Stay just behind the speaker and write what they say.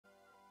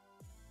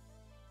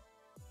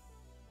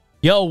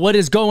Yo, what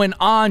is going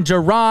on,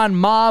 Jerron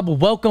Mob?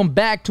 Welcome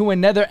back to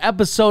another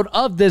episode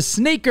of the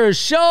Sneaker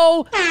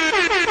Show.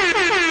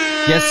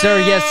 Yes, sir.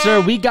 Yes, sir.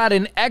 We got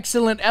an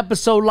excellent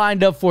episode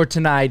lined up for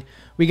tonight.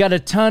 We got a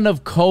ton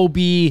of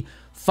Kobe V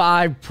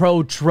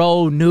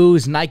Protro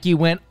news. Nike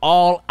went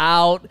all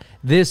out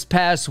this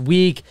past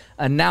week,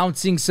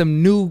 announcing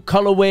some new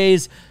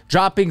colorways,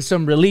 dropping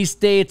some release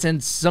dates,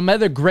 and some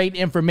other great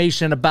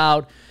information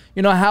about,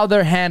 you know, how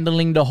they're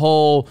handling the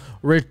whole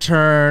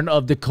return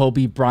of the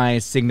Kobe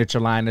Bryant signature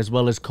line as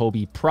well as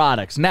Kobe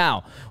products.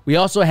 Now, we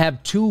also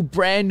have two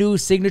brand new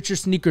signature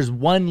sneakers,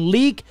 one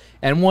leak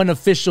and one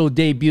official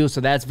debut, so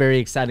that's very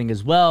exciting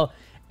as well.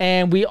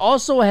 And we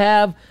also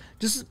have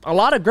just a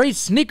lot of great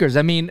sneakers.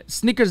 I mean,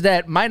 sneakers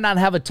that might not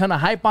have a ton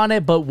of hype on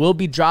it, but will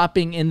be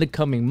dropping in the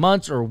coming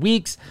months or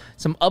weeks.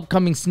 Some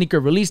upcoming sneaker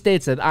release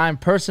dates that I'm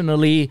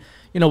personally,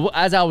 you know,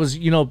 as I was,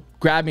 you know,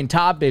 grabbing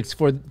topics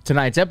for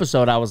tonight's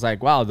episode, I was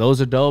like, wow, those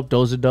are dope.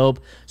 Those are dope.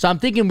 So I'm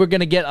thinking we're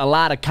going to get a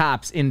lot of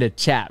cops in the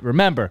chat.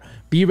 Remember,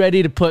 be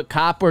ready to put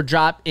cop or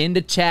drop in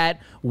the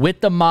chat with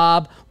the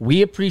mob.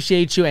 We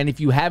appreciate you. And if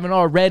you haven't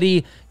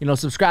already, you know,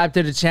 subscribe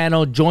to the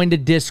channel, join the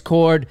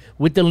Discord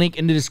with the link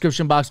in the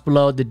description box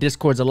below. The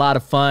Discord's a lot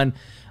of fun.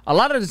 A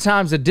lot of the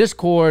times the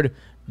Discord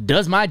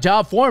does my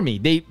job for me.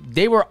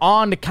 They were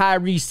on the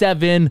Kyrie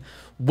 7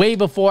 way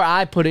before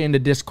I put it in the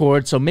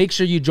Discord, so make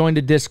sure you join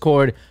the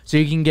Discord so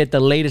you can get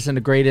the latest and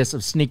the greatest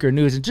of sneaker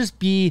news and just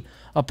be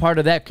a part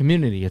of that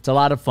community. It's a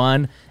lot of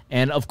fun,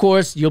 and of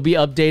course, you'll be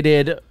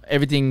updated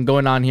everything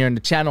going on here in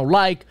the channel,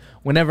 like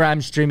whenever I'm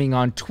streaming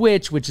on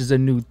Twitch, which is a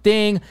new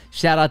thing.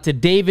 Shout out to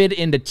David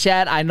in the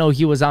chat. I know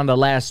he was on the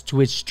last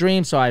Twitch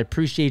stream, so I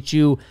appreciate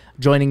you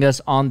joining us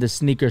on the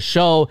Sneaker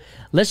Show.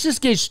 Let's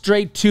just get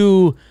straight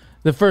to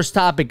the first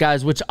topic,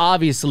 guys, which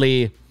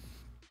obviously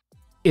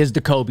is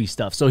the Kobe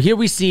stuff. So here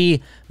we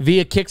see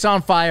via Kicks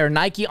on Fire,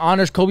 Nike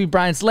honors Kobe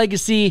Bryant's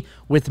legacy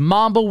with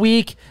Mamba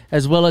Week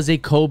as well as a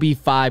Kobe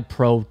V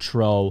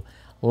Protro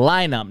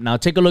lineup. Now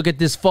take a look at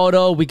this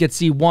photo. We could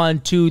see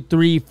 1, 2,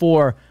 3,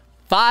 4,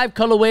 5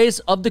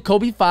 colorways of the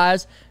Kobe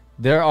 5s.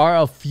 There are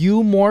a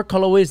few more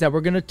colorways that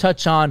we're going to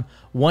touch on,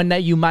 one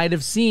that you might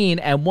have seen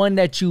and one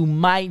that you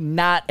might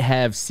not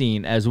have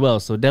seen as well.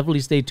 So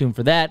definitely stay tuned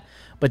for that.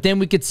 But then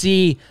we could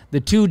see the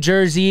 2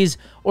 jerseys,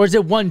 or is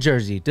it 1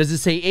 jersey? Does it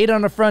say 8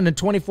 on the front and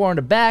 24 on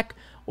the back?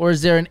 Or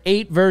is there an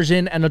 8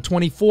 version and a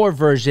 24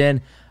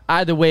 version?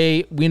 Either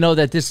way, we know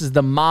that this is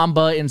the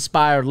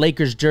Mamba-inspired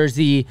Lakers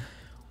jersey,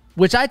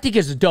 which I think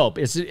is dope.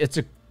 It's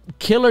a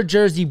killer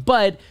jersey,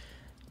 but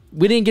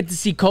we didn't get to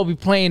see Kobe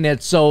playing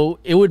it, so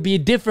it would be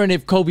different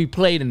if Kobe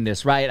played in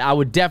this, right? I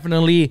would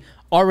definitely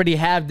already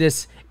have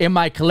this in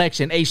my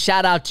collection. Hey,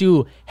 shout out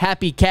to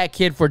Happy Cat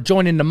Kid for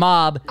joining the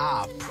mob.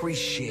 I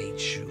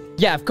appreciate you.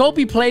 Yeah, if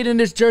Kobe played in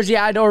this jersey,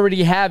 I'd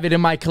already have it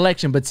in my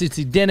collection, but since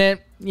he didn't,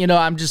 you know,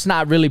 I'm just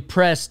not really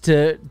pressed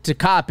to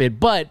cop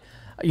it. But,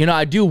 you know,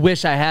 I do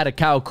wish I had a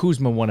Kyle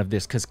Kuzma one of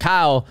this, because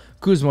Kyle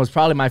Kuzma is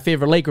probably my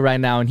favorite Laker right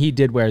now, and he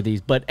did wear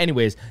these. But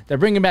anyways, they're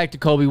bringing back the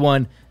Kobe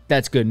one.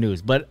 That's good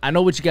news. But I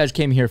know what you guys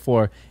came here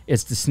for.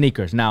 It's the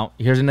sneakers. Now,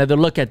 here's another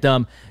look at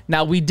them.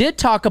 Now, we did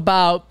talk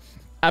about,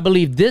 I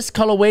believe, this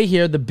colorway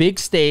here, the big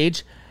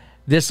stage,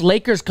 this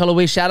Lakers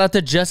colorway. Shout out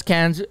to Just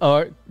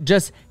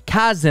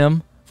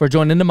Kazim for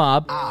joining the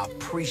mob. I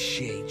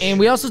appreciate you. And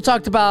we also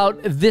talked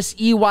about this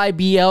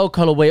EYBL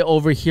colorway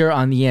over here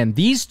on the end.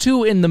 These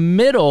two in the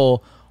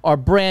middle are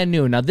brand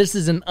new. Now, this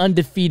is an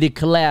undefeated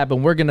collab,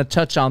 and we're going to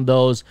touch on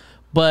those.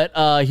 But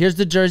here's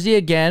the jersey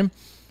again.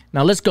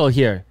 Now, let's go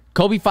here.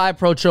 Kobe V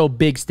Protro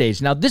big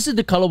stage. Now, this is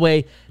the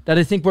colorway that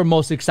I think we're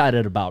most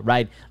excited about,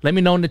 right? Let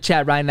me know in the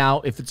chat right now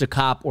if it's a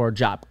cop or a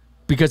drop.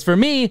 Because for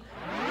me,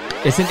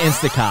 it's an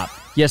insta-cop.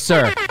 Yes,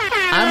 sir.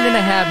 I'm going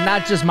to have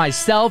not just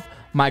myself,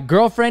 my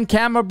girlfriend,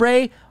 Camera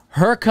Bray,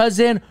 her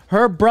cousin,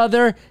 her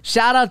brother.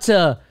 Shout out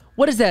to,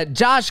 what is that,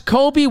 Josh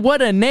Kobe?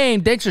 What a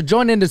name. Thanks for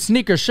joining the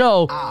Sneaker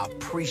Show. I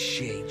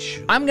appreciate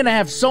you. I'm going to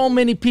have so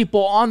many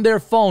people on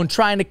their phone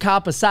trying to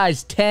cop a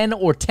size 10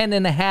 or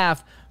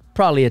 10.5.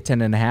 Probably a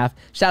 10.5.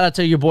 Shout out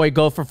to your boy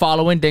Go for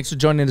following. Thanks for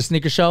joining the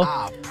Sneaker Show.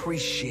 I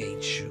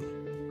appreciate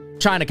you.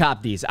 Trying to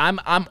cop these.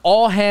 I'm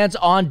all hands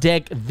on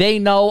deck. They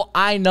know,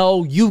 I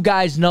know, you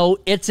guys know.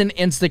 It's an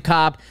insta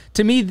cop.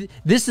 To me,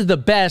 this is the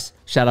best.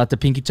 Shout out to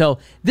Pinky Toe.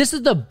 This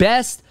is the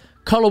best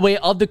colorway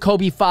of the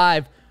Kobe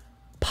 5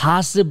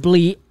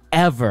 possibly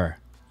ever.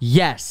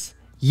 Yes.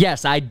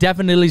 Yes, I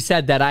definitely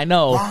said that. I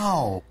know.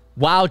 Wow.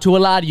 Wow to a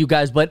lot of you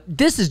guys, but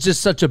this is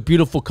just such a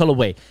beautiful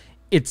colorway.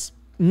 It's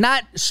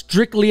not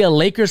strictly a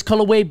Lakers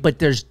colorway, but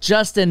there's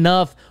just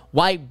enough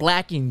white,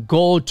 black, and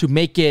gold to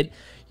make it,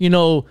 you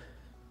know,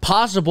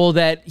 possible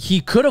that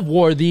he could have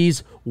wore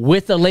these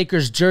with a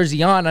Lakers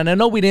jersey on. And I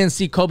know we didn't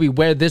see Kobe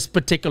wear this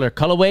particular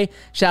colorway.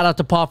 Shout out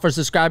to Paul for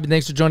subscribing.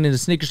 Thanks for joining the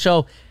Sneaker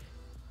Show.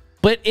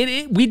 But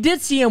we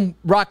did see him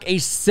rock a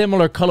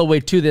similar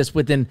colorway to this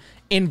with an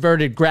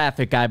inverted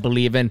graphic, I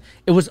believe. And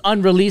it was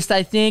unreleased,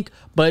 I think.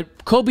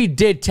 But Kobe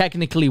did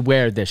technically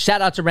wear this. Shout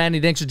out to Randy.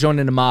 Thanks for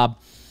joining the mob.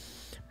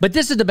 But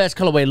this is the best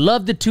colorway.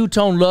 Love the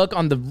two-tone look.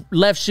 On the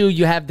left shoe,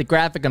 you have the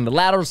graphic on the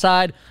lateral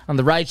side. On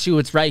the right shoe,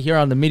 it's right here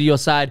on the medial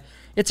side.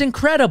 It's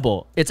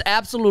incredible. It's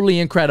absolutely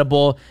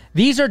incredible.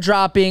 These are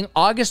dropping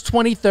August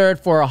 23rd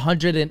for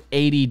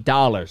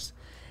 $180.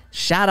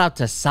 Shout out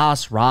to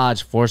Sauce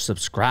Raj for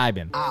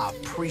subscribing. I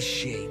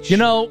appreciate you. You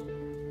know,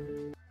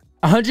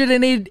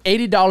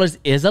 $180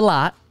 is a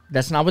lot.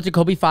 That's not what the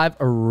Kobe 5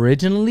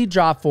 originally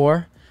dropped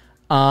for.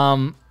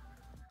 Am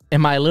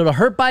I a little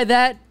hurt by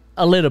that?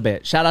 A little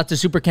bit. Shout out to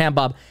Super Cam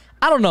Bob.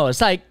 I don't know. It's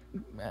like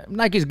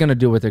Nike's going to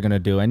do what they're going to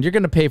do, and you're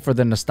going to pay for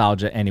the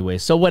nostalgia anyway.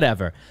 So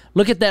whatever.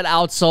 Look at that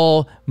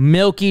outsole.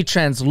 Milky,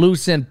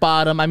 translucent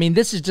bottom. I mean,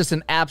 this is just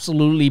an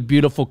absolutely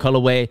beautiful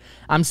colorway.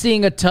 I'm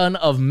seeing a ton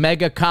of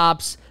Mega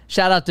Cops.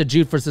 Shout out to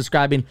Jude for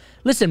subscribing.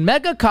 Listen,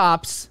 Mega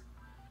Cops,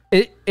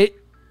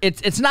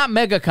 it's not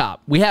Mega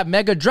Cop. We have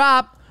Mega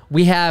Drop.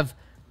 We have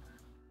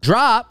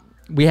Drop.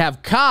 We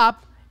have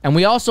Cop. And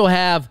we also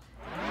have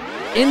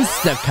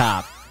Insta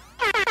Cop.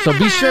 So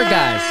be sure,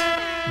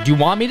 guys. Do you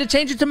want me to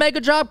change it to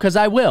Mega Drop? Because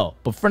I will.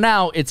 But for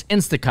now, it's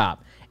Instacop.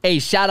 Hey,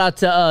 shout out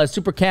to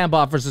Super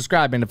Cambot for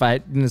subscribing if I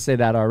didn't say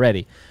that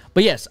already.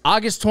 But yes,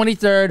 August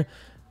 23rd,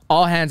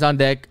 all hands on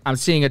deck. I'm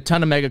seeing a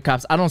ton of Mega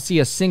Cops. I don't see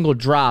a single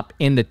drop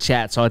in the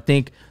chat. So I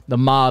think the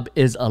mob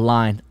is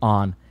aligned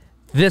on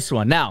this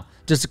one. Now,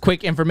 just a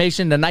quick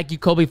information. The Nike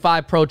Kobe V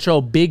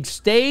Protro Big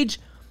Stage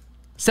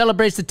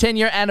celebrates the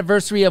 10-year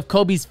anniversary of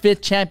Kobe's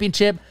 5th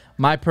championship.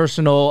 My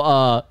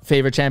personal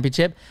favorite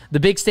championship. The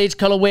Big Stage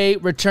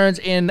colorway returns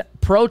in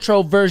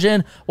Protro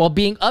version while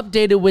being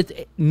updated with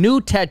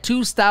new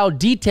tattoo style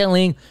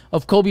detailing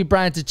of Kobe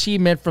Bryant's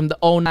achievement from the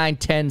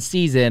 09-10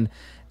 season.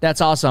 That's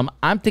awesome.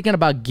 I'm thinking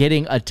about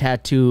getting a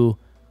tattoo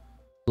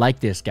like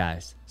this,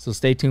 guys. So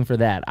stay tuned for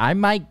that. I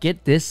might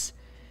get this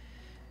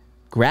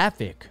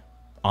graphic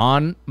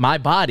on my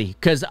body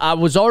because I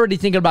was already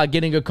thinking about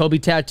getting a Kobe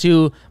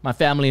tattoo. My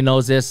family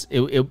knows this.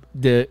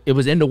 It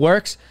was in the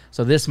works,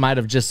 so this might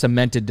have just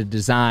cemented the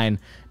design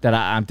that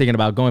I'm thinking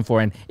about going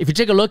for. And if you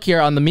take a look here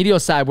on the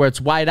medial side where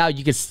it's white out,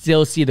 you can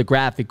still see the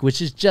graphic,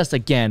 which is just,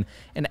 again,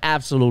 an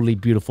absolutely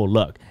beautiful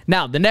look.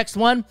 Now, the next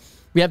one,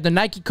 we have the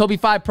Nike Kobe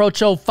V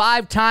Protro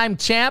 5-time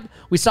champ.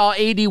 We saw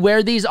AD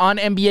wear these on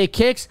NBA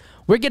Kicks.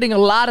 We're getting a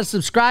lot of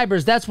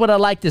subscribers. That's what I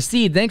like to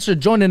see. Thanks for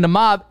joining the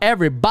mob,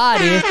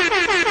 everybody.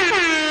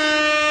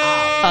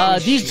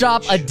 These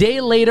drop a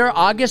day later,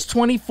 August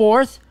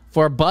 24th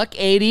for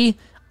 $180.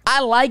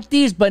 I like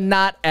these, but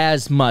not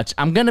as much.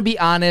 I'm going to be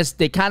honest.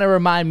 They kind of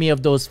remind me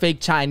of those fake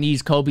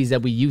Chinese Kobe's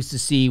that we used to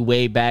see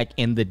way back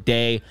in the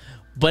day.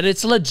 But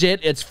it's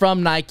legit. It's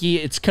from Nike.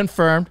 It's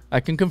confirmed.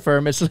 I can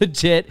confirm it's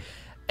legit.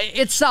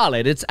 It's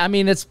solid.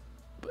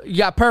 You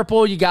got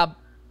purple. You got,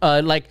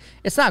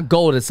 it's not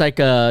gold. It's like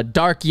a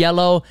dark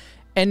yellow.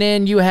 And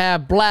then you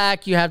have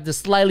black, you have the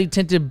slightly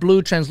tinted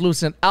blue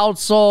translucent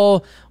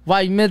outsole,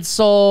 white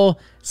midsole,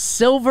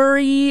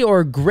 silvery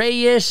or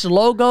grayish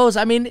logos.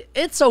 I mean,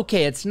 it's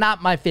okay. It's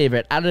not my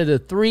favorite. Out of the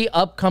 3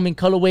 upcoming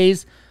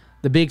colorways,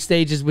 the big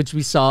stages, which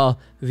we saw,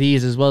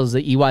 these as well as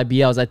the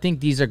EYBLs, I think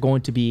these are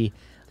going to be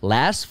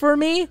last for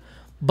me.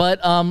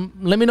 But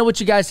let me know what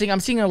you guys think. I'm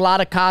seeing a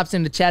lot of cops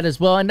in the chat as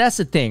well. And that's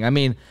the thing. I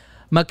mean,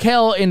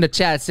 Mikkel in the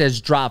chat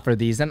says drop for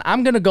these. And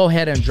I'm going to go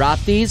ahead and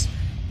drop these.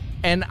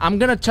 And I'm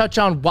going to touch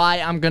on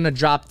why I'm going to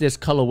drop this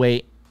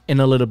colorway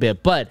in a little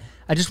bit. But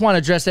I just want to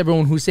address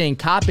everyone who's saying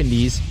cop in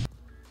these.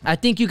 I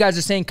think you guys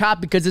are saying cop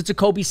because it's a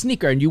Kobe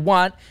sneaker. And you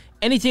want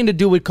anything to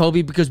do with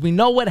Kobe because we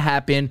know what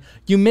happened.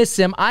 You miss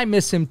him. I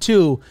miss him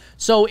too.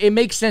 So it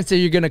makes sense that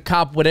you're going to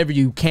cop whatever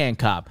you can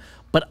cop.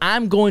 But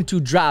I'm going to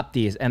drop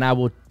these. And I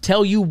will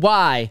tell you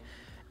why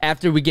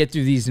after we get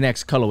through these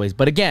next colorways.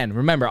 But again,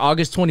 remember,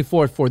 August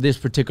 24th for this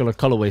particular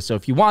colorway. So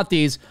if you want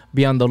these,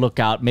 be on the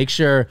lookout. Make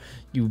sure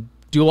you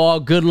do all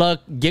good luck,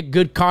 get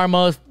good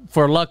karma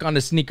for luck on the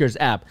sneakers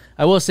app.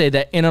 I will say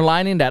that inner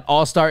lining, that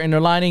all-star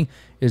inner lining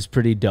is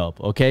pretty dope.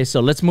 Okay,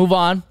 so let's move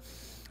on.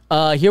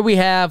 Here we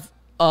have,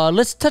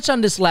 let's touch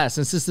on this last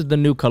since this is the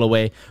new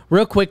colorway.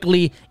 Real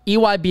quickly,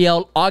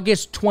 EYBL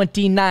August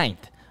 29th.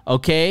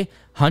 Okay,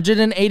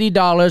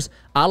 $180.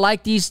 I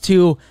like these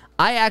two.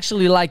 I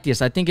actually like this.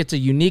 I think it's a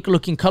unique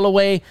looking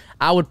colorway.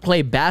 I would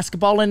play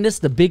basketball in this.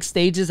 The big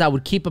stages I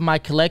would keep in my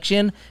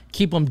collection,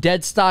 keep them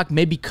dead stock,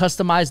 maybe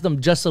customize them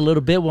just a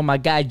little bit with my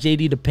guy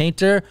JD the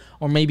Painter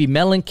or maybe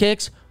Melon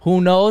Kicks. Who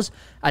knows?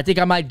 I think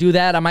I might do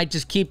that. I might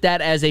just keep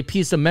that as a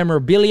piece of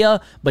memorabilia.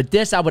 But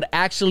this I would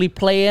actually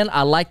play in.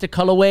 I like the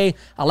colorway.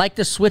 I like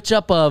the switch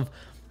up of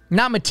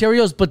not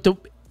materials, but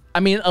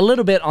a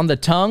little bit on the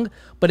tongue.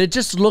 But it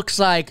just looks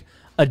like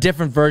a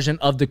different version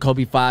of the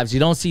Kobe 5s. You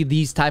don't see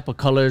these type of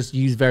colors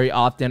used very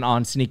often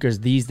on sneakers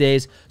these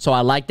days. So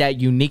I like that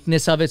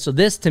uniqueness of it. So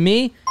this, to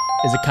me,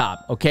 is a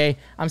cop, okay?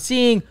 I'm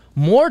seeing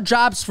more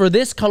drops for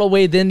this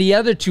colorway than the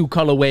other 2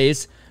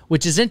 colorways,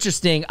 which is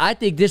interesting. I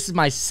think this is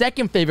my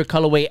second favorite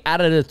colorway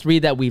out of the 3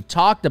 that we've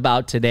talked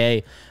about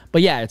today.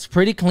 But yeah, it's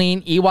pretty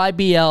clean.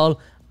 EYBL,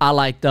 I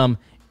like them.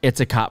 It's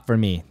a cop for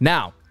me.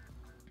 Now,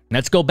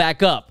 let's go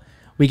back up.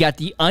 We got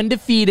the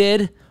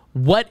undefeated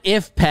What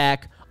If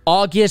pack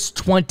August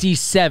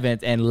 27th.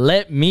 And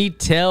let me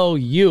tell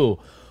you,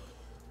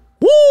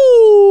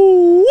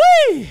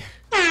 woo-wee!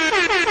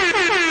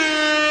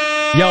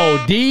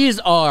 Yo, these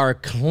are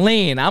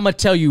clean. I'm going to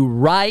tell you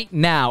right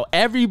now,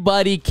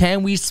 everybody,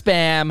 can we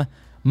spam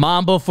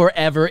Mamba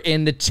Forever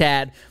in the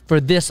chat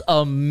for this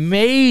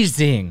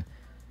amazing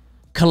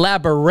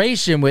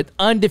collaboration with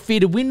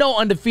Undefeated. We know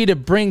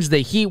Undefeated brings the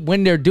heat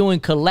when they're doing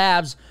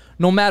collabs,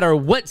 no matter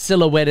what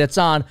silhouette it's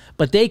on,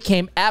 but they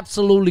came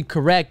absolutely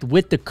correct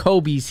with the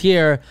Kobe's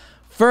here.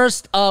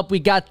 First up, we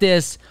got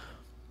this.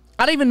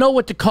 I don't even know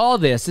what to call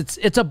this.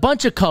 It's a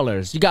bunch of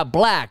colors. You got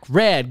black,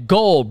 red,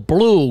 gold,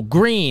 blue,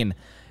 green.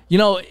 You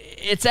know,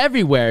 it's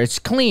everywhere. It's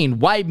clean.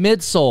 White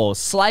midsole,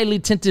 slightly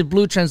tinted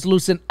blue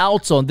translucent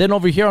outsole. And then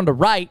over here on the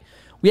right,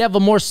 we have a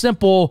more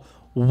simple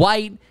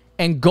white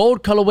and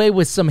gold colorway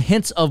with some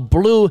hints of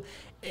blue.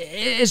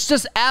 It's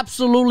just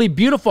absolutely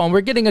beautiful. And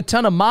we're getting a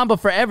ton of Mamba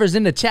Forevers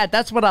in the chat.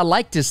 That's what I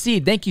like to see.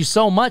 Thank you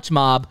so much,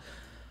 Mob.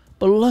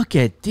 But look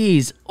at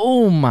these.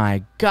 Oh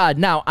my God.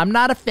 Now, I'm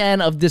not a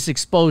fan of this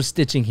exposed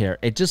stitching here.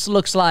 It just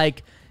looks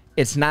like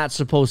it's not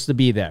supposed to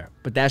be there.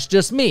 But that's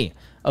just me.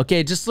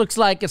 Okay, it just looks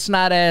like it's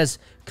not as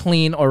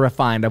clean or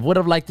refined. I would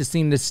have liked to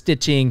see the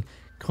stitching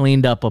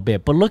cleaned up a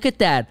bit. But look at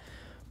that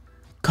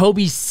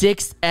Kobe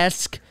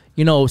 6-esque,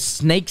 you know,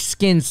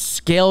 snakeskin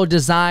scale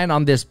design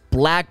on this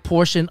black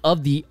portion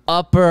of the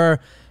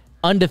upper.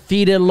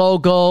 Undefeated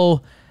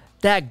logo.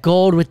 That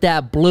gold with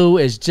that blue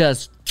is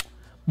just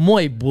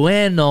muy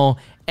bueno.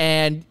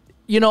 And,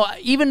 you know,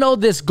 even though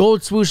this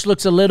gold swoosh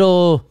looks a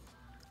little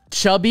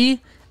chubby,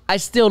 I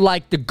still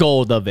like the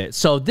gold of it.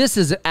 So this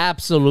is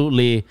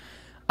absolutely,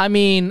 I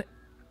mean,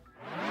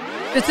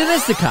 it's an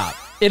insta-cop.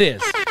 It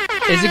is.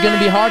 Is it going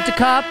to be hard to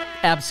cop?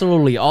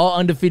 Absolutely. All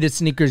Undefeated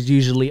sneakers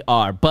usually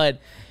are. But,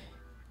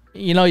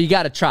 you know, you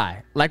got to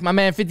try. Like my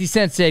man 50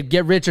 Cent said,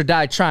 get rich or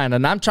die trying.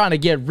 And I'm trying to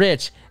get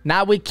rich,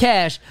 not with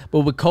cash,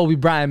 but with Kobe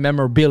Bryant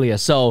memorabilia.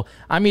 So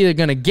I'm either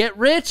going to get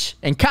rich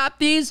and cop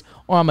these,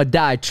 or I'm going to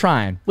die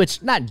trying.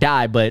 Which, not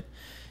die, but,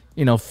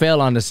 you know,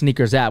 fail on the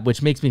sneakers app,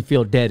 which makes me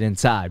feel dead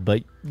inside.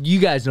 But you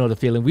guys know the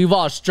feeling. We've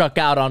all struck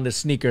out on the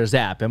sneakers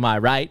app. Am I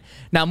right?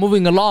 Now,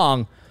 moving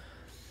along.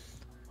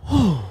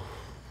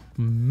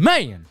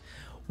 Man.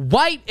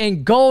 White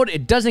and gold,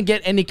 it doesn't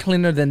get any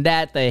cleaner than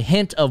that. The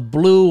hint of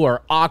blue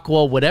or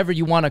aqua, whatever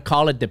you want to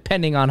call it,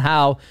 depending on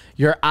how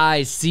your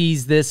eye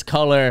sees this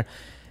color.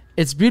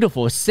 It's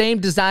beautiful. Same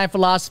design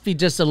philosophy,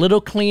 just a little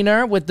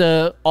cleaner with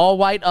the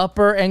all-white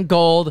upper and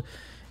gold.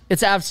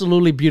 It's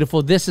absolutely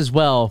beautiful. This as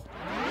well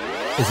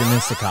is an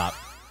insta-cop.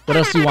 What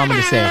else do you want me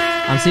to say?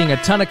 I'm seeing a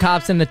ton of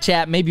cops in the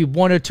chat, maybe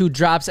one or two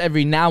drops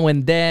every now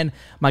and then.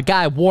 My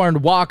guy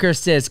Warren Walker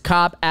says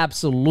cop,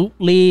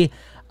 absolutely.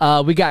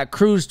 We got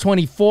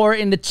Cruz24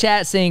 in the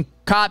chat saying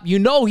cop. You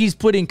know he's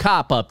putting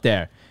cop up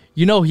there.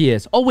 You know he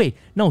is. Oh, wait.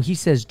 No, he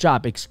says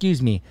drop.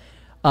 Excuse me.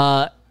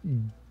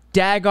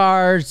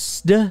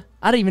 Dagarst.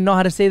 I don't even know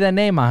how to say that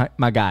name,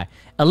 my guy.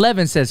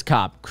 11 says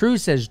cop.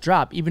 Cruz says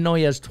drop, even though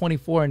he has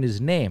 24 in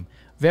his name.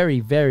 Very,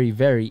 very,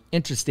 very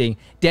interesting.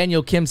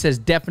 Daniel Kim says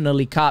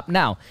definitely cop.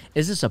 Now,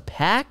 is this a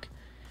pack?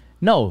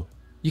 No.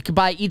 You can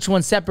buy each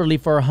one separately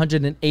for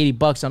 180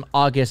 bucks on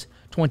August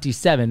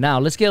 27. Now,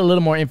 let's get a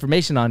little more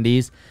information on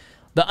these.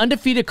 The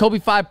undefeated Kobe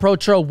V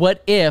Protro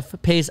What If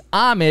pays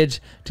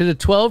homage to the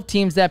 12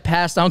 teams that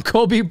passed on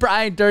Kobe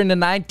Bryant during the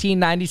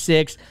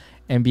 1996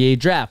 NBA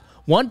draft.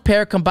 One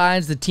pair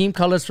combines the team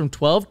colors from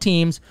 12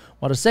 teams,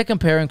 while the second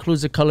pair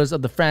includes the colors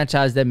of the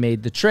franchise that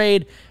made the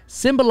trade,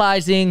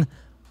 symbolizing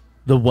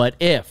the what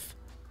if.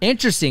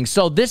 Interesting.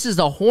 So this is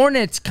a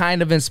Hornets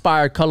kind of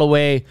inspired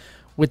colorway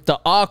with the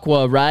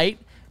aqua, right?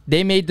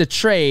 They made the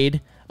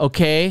trade,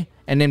 okay?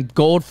 And then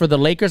gold for the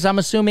Lakers, I'm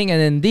assuming. And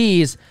then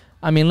these,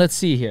 I mean, let's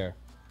see here.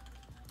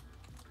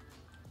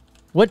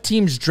 What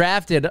teams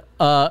drafted?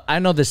 I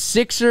know the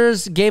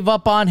Sixers gave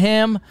up on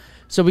him.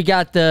 So we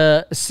got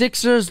the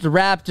Sixers, the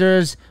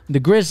Raptors, the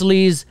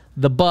Grizzlies,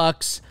 the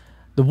Bucks,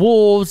 the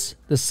Wolves,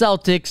 the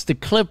Celtics, the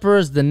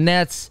Clippers, the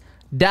Nets,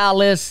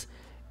 Dallas,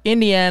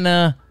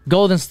 Indiana,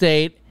 Golden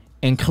State,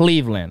 and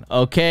Cleveland,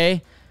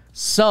 okay?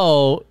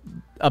 So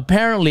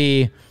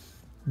apparently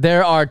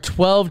there are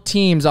 12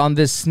 teams on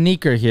this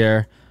sneaker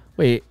here.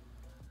 Wait,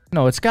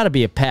 no, it's got to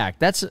be a pack.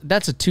 That's a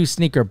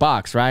 2-sneaker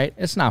box, right?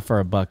 It's not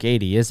for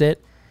 $180, is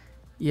it?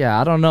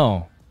 Yeah, I don't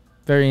know.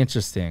 Very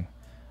interesting.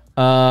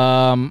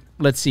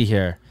 Let's see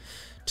here.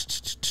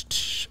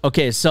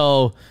 Okay,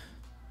 so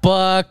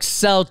Bucks,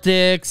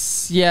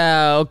 Celtics,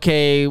 yeah,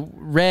 okay.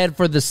 Red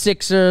for the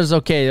Sixers.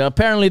 Okay,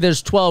 apparently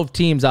there's 12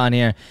 teams on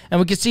here. And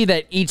we can see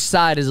that each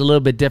side is a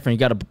little bit different.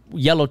 You got a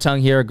yellow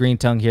tongue here, a green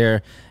tongue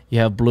here. You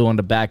have blue on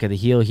the back of the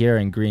heel here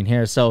and green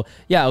here. So,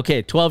 yeah,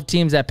 okay, 12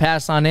 teams that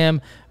passed on him.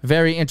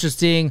 Very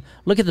interesting.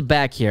 Look at the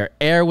back here.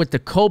 Air with the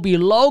Kobe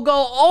logo.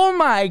 Oh,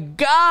 my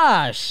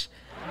gosh.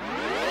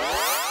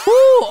 Woo,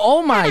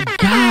 oh, my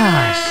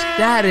gosh.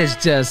 That is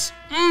just,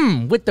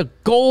 with the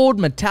gold,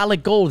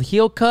 metallic gold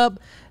heel cup.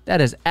 That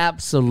is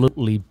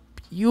absolutely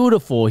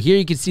beautiful. Here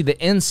you can see the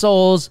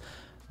insoles.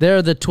 There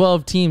are the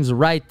 12 teams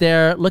right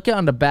there. Look at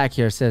on the back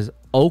here. It says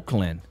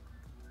Oakland.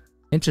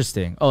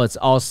 Interesting. Oh, it's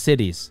all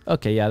cities.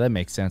 Okay, yeah, that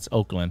makes sense.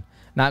 Oakland.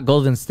 Not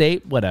Golden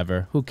State.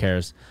 Whatever. Who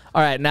cares?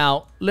 All right,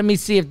 now, let me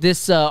see if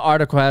this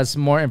article has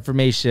more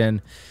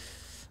information.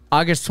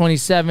 August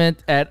 27th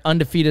at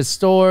Undefeated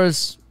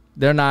stores.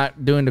 They're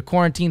not doing the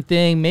quarantine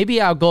thing. Maybe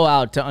I'll go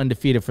out to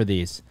Undefeated for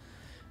these.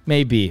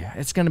 Maybe.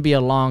 It's going to be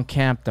a long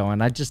camp, though,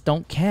 and I just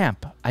don't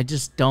camp. I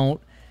just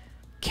don't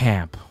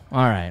camp.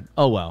 All right.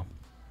 Oh, well.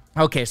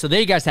 Okay, so there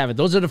you guys have it.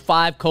 Those are the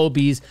 5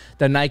 Kobes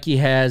that Nike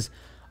has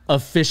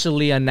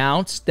officially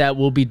announced that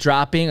will be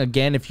dropping.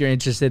 Again, if you're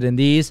interested in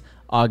these,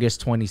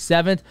 August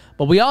 27th.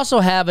 But we also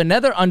have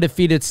another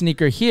Undefeated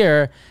sneaker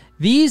here.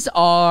 These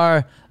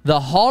are the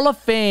Hall of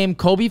Fame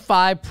Kobe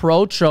V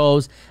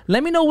Protros.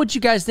 Let me know what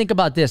you guys think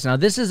about this. Now,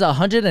 this is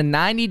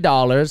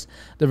 $190.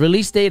 The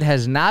release date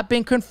has not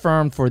been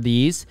confirmed for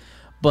these.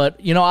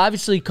 But, you know,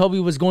 obviously Kobe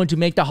was going to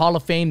make the Hall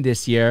of Fame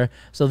this year.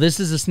 So this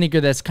is a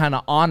sneaker that's kind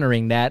of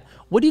honoring that.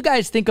 What do you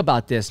guys think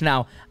about this?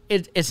 Now,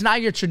 it's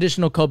not your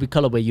traditional Kobe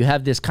colorway. You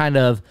have this kind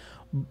of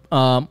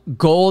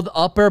gold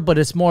upper, but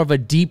it's more of a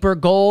deeper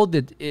gold.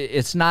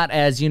 It's not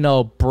as, you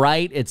know,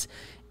 bright. It's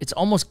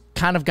almost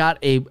kind of got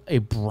a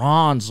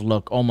bronze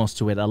look almost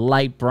to it, a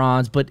light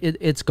bronze, but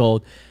it's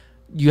gold.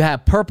 You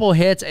have purple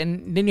hits,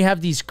 and then you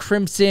have these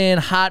crimson,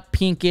 hot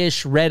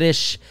pinkish,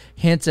 reddish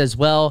hints as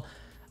well.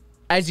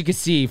 As you can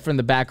see from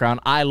the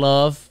background, I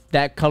love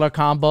that color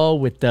combo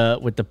with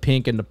the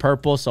pink and the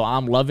purple, so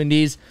I'm loving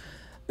these.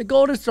 The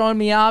gold is throwing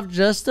me off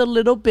just a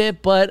little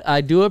bit, but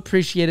I do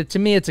appreciate it. To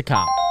me, it's a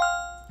cop.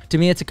 To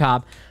me, it's a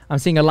cop. I'm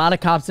seeing a lot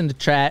of cops in the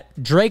chat.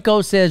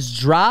 Draco says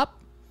drop.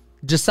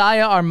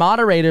 Josiah, our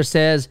moderator,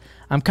 says,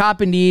 I'm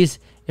copping these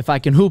if I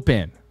can hoop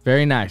in.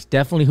 Very nice.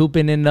 Definitely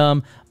hooping in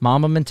them.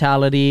 Mamba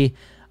mentality.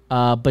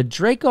 But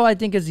Draco, I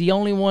think, is the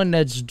only one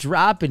that's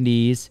dropping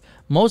these.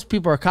 Most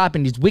people are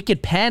copying these.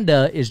 Wicked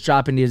Panda is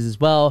dropping these as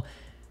well.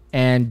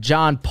 And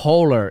John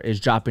Polar is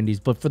dropping these.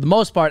 But for the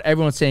most part,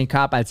 everyone's saying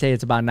cop. I'd say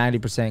it's about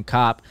 90%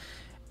 cop.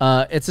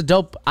 It's a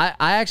dope. I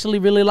actually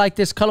really like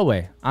this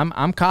colorway.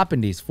 I'm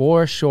copping these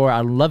for sure.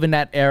 I'm loving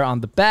that air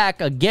on the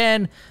back.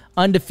 Again,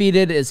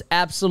 Undefeated is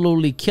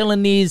absolutely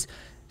killing these.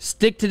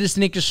 Stick to the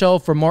Sneaker Show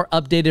for more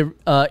updated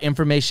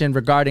information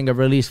regarding a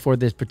release for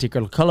this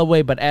particular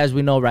colorway. But as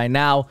we know right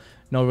now,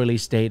 no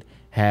release date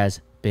has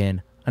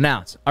been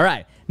announced. All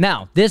right.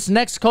 Now, this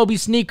next Kobe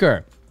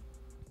sneaker,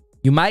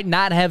 you might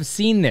not have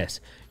seen this.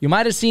 You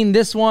might have seen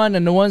this one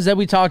and the ones that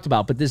we talked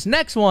about. But this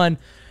next one,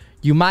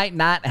 you might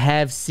not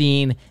have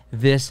seen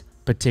this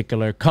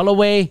particular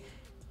colorway.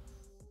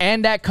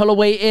 And that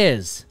colorway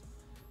is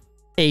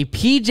a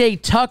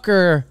PJ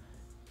Tucker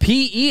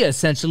PE,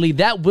 essentially,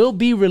 that will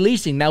be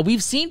releasing. Now,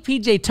 we've seen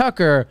PJ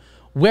Tucker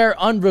wear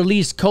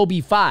unreleased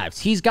Kobe 5s.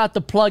 He's got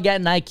the plug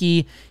at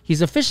Nike.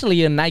 He's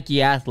officially a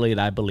Nike athlete,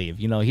 I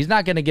believe. You know, he's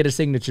not going to get a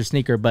signature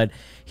sneaker, but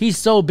he's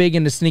so big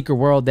in the sneaker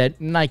world that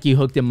Nike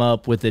hooked him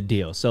up with a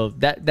deal. So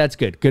that's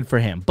good. Good for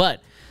him.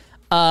 But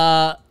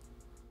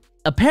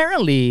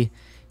apparently,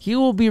 he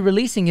will be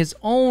releasing his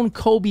own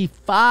Kobe V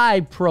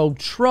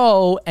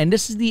Protro, and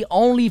this is the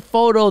only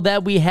photo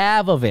that we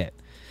have of it.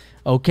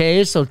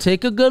 Okay, so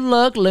take a good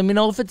look. Let me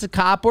know if it's a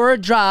cop or a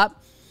drop.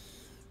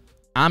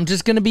 I'm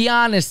just going to be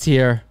honest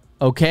here,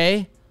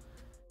 okay?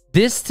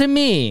 This, to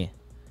me,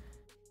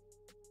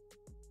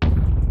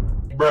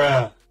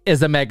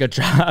 is a mega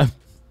drop.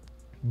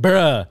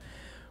 Bruh.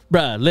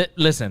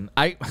 Listen.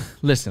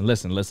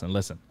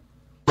 Listen.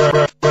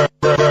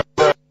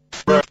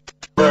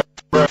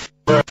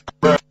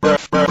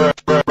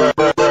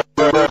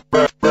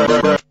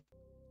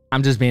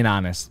 I'm just being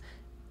honest.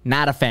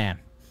 Not a fan.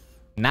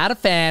 Not a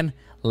fan.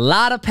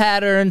 Lot of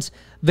patterns.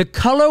 The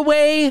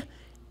colorway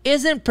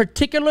isn't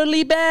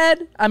particularly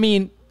bad. I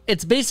mean,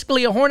 it's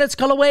basically a Hornets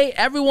colorway.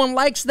 Everyone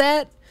likes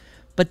that.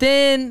 But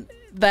then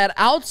that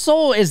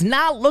outsole is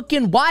not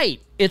looking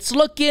white. It's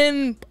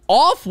looking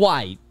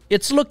off-white.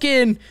 It's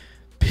looking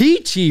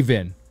peach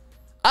even.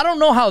 I don't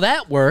know how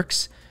that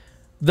works.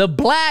 The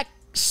black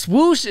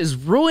swoosh is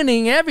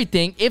ruining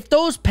everything. If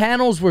those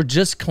panels were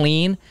just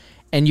clean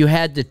and you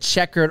had the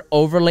checkered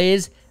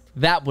overlays,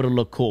 that would have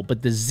looked cool.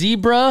 But the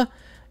zebra,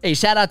 hey,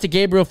 shout out to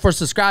Gabriel for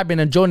subscribing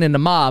and joining the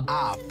mob.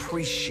 I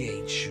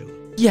appreciate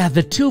you. Yeah,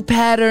 the two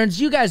patterns.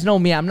 You guys know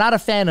me. I'm not a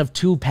fan of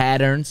two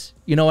patterns.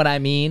 You know what I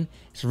mean?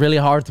 It's really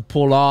hard to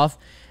pull off.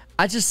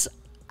 PJ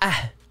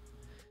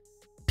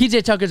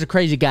Tucker's a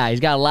crazy guy.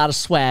 He's got a lot of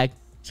swag.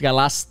 He's got a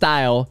lot of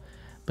style.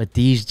 But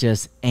these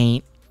just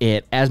ain't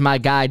it. As my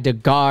guy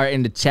Degar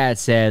in the chat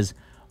says,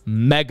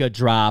 mega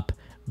drop,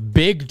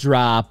 big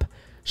drop.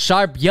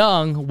 Sharp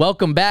Young,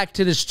 welcome back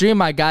to the stream,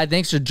 my guy.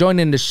 Thanks for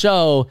joining the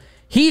show.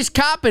 He's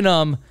copping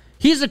them.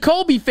 He's a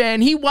Kobe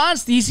fan. He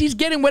wants these. He's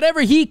getting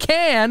whatever he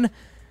can.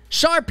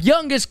 Sharp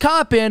Young is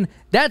copping.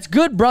 That's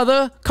good,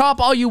 brother.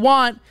 Cop all you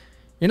want.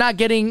 You're not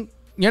getting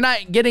in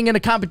a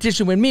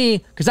competition with me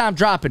because I'm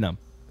dropping them.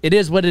 It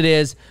is what it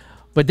is.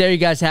 But there you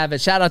guys have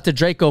it. Shout out to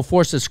Draco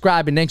for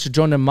subscribing. Thanks for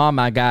joining the mom,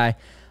 my guy.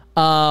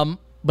 But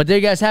there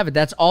you guys have it.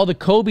 That's all the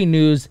Kobe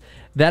news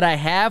that I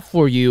have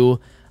for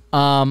you.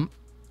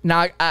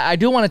 Now, I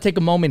do want to take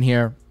a moment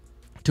here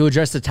to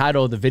address the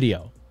title of the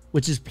video,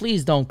 which is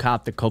please don't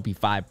cop the Kobe V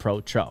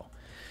Protro.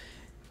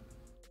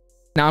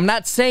 Now, I'm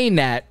not saying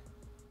that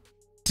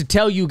to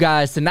tell you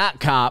guys to not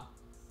cop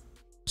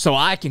so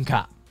I can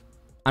cop.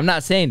 I'm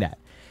not saying that.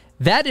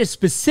 That is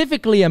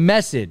specifically a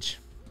message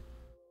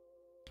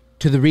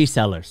to the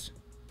resellers.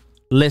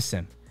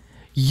 Listen,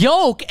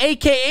 Yoke,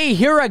 aka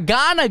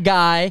Hiragana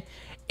guy,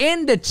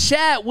 in the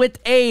chat with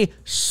a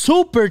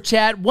super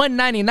chat,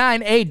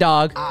 199. Hey,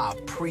 dog. I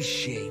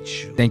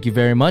appreciate you. Thank you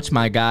very much,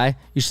 my guy.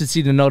 You should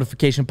see the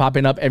notification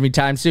popping up every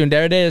time soon.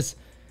 There it is.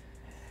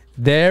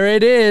 There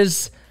it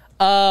is.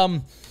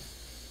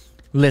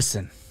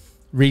 Listen,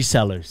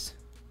 resellers.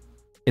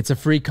 It's a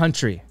free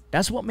country.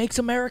 That's what makes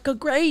America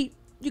great.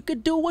 You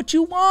could do what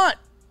you want.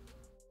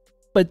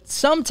 But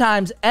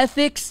sometimes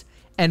ethics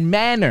and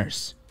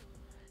manners,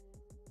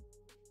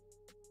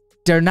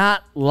 they're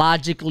not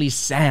logically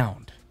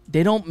sound.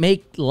 They don't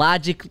make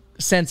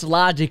sense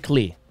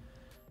logically.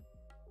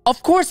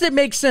 Of course it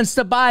makes sense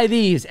to buy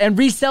these and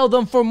resell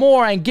them for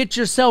more and get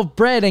yourself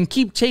bread and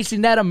keep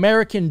chasing that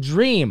American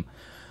dream.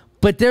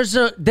 But there's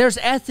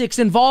ethics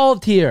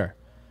involved here.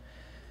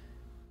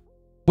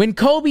 When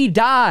Kobe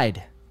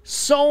died,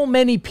 so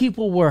many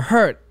people were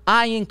hurt.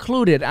 I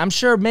included. I'm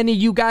sure many of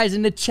you guys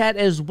in the chat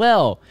as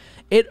well.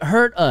 It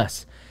hurt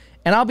us.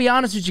 And I'll be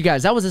honest with you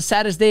guys, that was the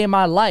saddest day in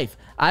my life.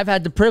 I've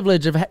had the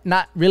privilege of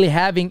not really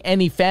having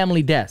any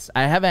family deaths.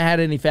 I haven't had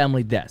any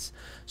family deaths.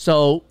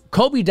 So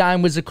Kobe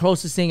dying was the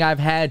closest thing I've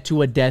had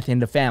to a death in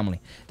the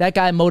family. That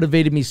guy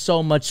motivated me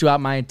so much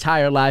throughout my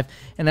entire life.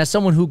 And as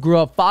someone who grew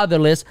up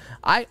fatherless,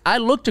 I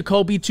looked to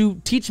Kobe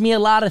to teach me a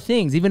lot of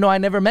things, even though I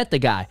never met the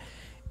guy.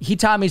 He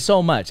taught me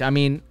so much. I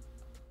mean,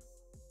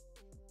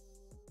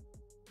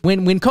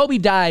 when Kobe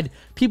died,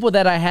 people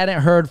that I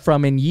hadn't heard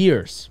from in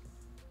years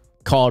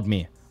called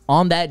me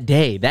on that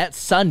day, that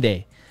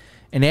Sunday,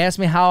 and they asked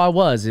me how I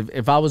was,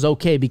 if I was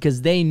okay,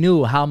 because they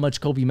knew how much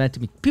Kobe meant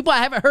to me. People I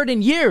haven't heard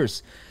in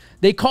years.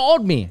 They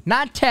called me,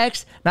 not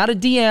text, not a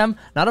DM,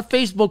 not a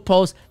Facebook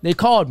post. They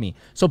called me.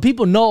 So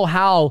people know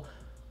how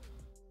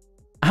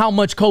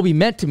much Kobe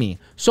meant to me.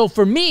 So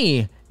for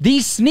me,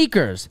 these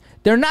sneakers,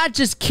 they're not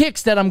just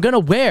kicks that I'm going to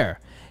wear.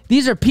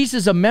 These are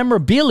pieces of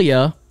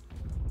memorabilia.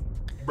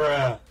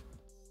 Bruh.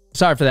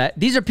 Sorry for that.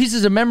 These are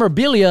pieces of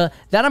memorabilia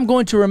that I'm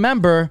going to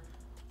remember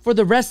for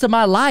the rest of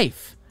my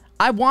life.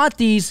 I want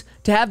these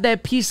to have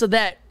that piece of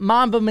that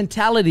Mamba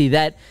mentality,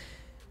 that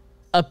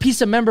a piece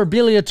of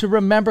memorabilia to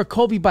remember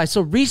Kobe by.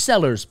 So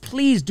resellers,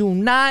 please do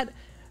not,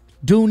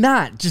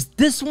 just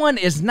this one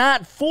is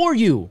not for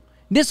you.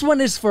 This one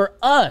is for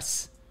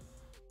us.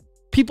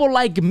 People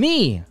like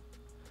me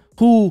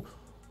who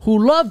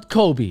loved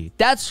Kobe.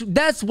 That's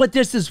what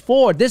this is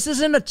for. This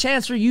isn't a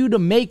chance for you to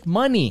make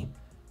money.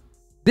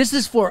 This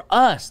is for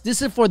us.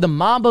 This is for the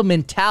Mamba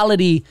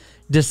mentality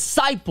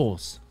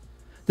disciples.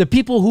 The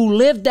people who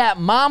live that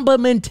Mamba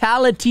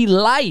mentality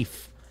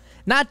life.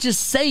 Not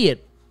just say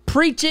it,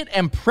 preach it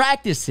and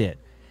practice it.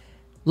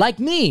 Like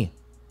me.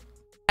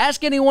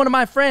 Ask any one of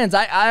my friends.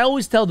 I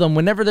always tell them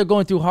whenever they're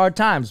going through hard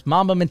times,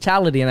 Mamba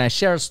mentality, and I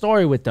share a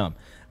story with them.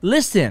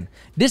 Listen,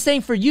 this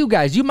ain't for you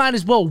guys. You might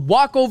as well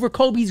walk over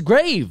Kobe's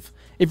grave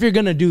if you're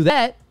going to do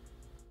that.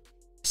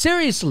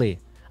 Seriously.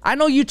 I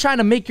know you're trying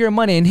to make your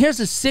money, and here's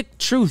a sick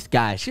truth,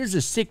 guys. Here's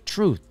a sick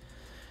truth.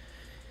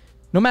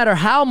 No matter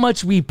how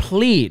much we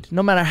plead,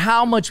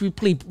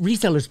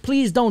 resellers,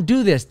 please don't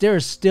do this. There are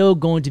still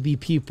going to be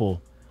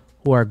people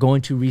who are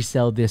going to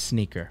resell this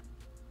sneaker.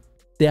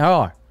 There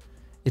are.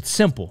 It's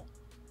simple.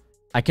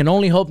 I can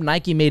only hope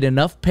Nike made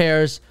enough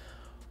pairs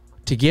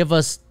to give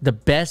us the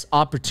best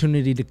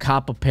opportunity to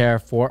cop a pair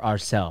for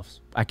ourselves.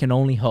 I can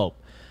only hope.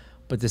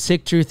 But the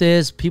sick truth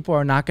is, people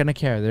are not going to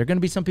care. There are going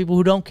to be some people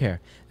who don't care.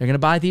 They're going to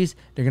buy these,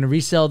 they're going to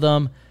resell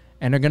them,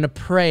 and they're going to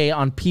prey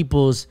on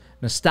people's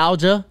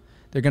nostalgia.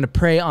 They're going to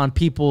prey on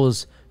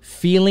people's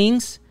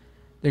feelings.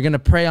 They're going to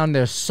prey on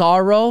their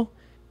sorrow.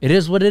 It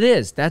is what it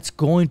is. That's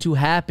going to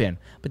happen.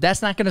 But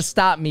that's not going to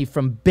stop me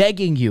from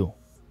begging you.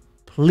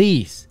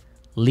 Please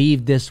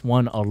leave this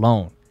one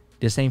alone.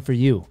 This ain't for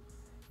you.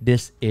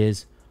 This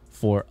is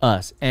for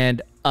us.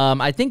 And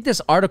I think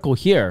this article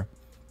here,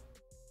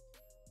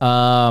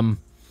 I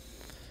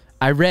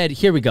read,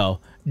 here we go.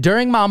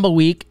 During Mamba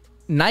Week,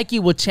 Nike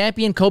will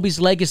champion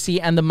Kobe's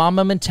legacy and the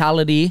Mamba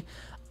mentality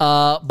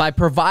by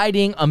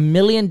providing $1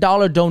 million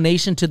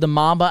donation to the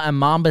Mamba and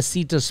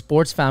Mambacita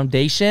Sports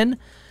Foundation.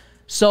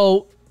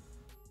 So,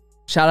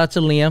 shout out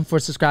to Liam for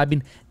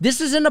subscribing. This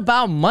isn't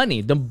about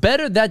money. The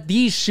better that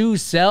these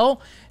shoes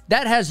sell,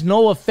 that has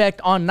no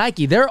effect on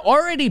Nike. They're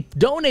already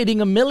donating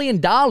 $1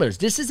 million.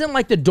 This isn't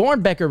like the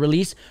Dornbecker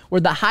release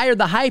where the higher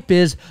the hype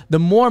is, the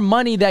more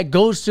money that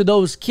goes to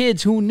those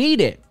kids who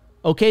need it.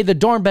 Okay, the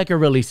Dornbecker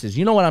releases.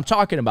 You know what I'm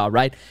talking about,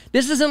 right?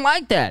 This isn't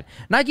like that.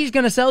 Nike's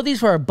going to sell these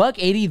for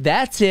 $1.80.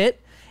 That's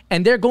it.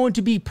 And they're going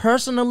to be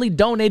personally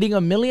donating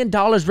 $1 million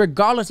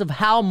regardless of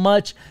how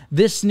much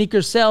this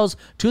sneaker sells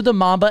to the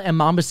Mamba and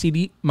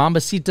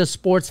Mambacita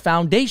Sports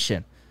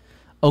Foundation.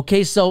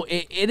 Okay, so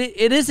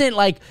it isn't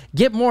like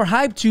get more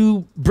hype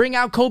to bring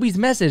out Kobe's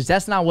message.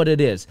 That's not what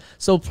it is.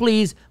 So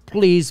please,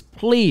 please,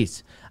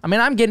 please, I mean,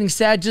 I'm getting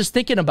sad just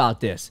thinking about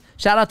this.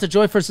 Shout out to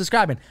Joy for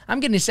subscribing. I'm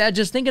getting sad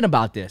just thinking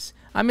about this.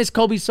 I miss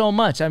Kobe so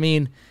much. I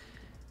mean,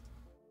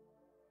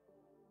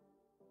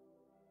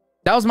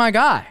 that was my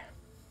guy.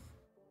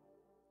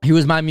 He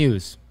was my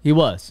muse. He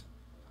was.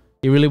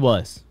 He really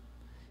was.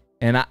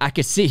 And I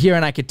could sit here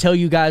and I could tell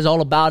you guys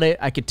all about it.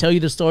 I could tell you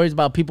the stories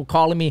about people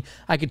calling me.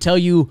 I could tell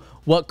you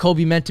what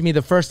Kobe meant to me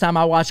the first time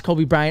I watched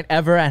Kobe Bryant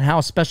ever and how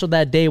special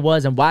that day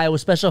was and why it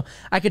was special.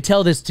 I could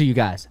tell this to you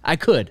guys. I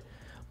could.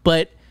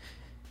 But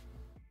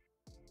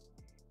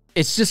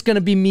it's just going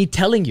to be me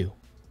telling you.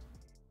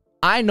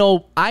 I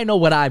know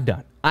what I've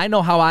done. I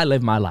know how I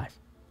live my life.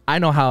 I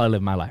know how I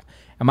live my life.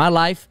 And my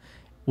life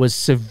was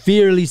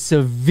severely,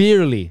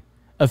 severely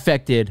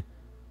affected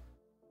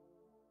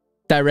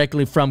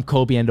directly from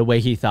Kobe and the way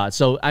he thought.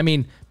 So, I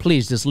mean,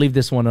 please just leave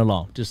this one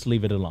alone. Just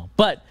leave it alone.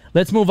 But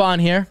let's move on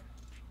here.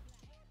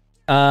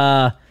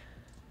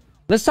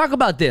 Let's talk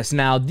about this.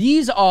 Now,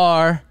 these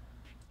are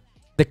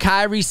the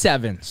Kyrie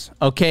 7s.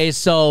 Okay,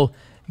 so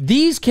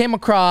these came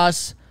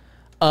across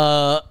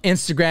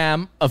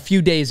Instagram a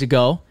few days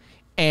ago,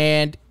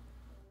 and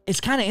it's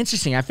kind of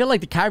interesting. I feel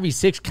like the Kyrie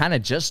 6 kind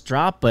of just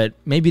dropped, but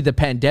maybe the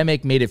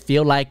pandemic made it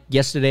feel like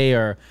yesterday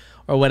or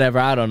whatever.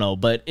 I don't know.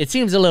 But it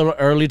seems a little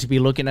early to be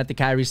looking at the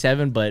Kyrie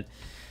 7. But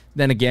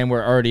then again,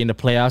 we're already in the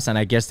playoffs, and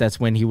I guess that's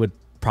when he would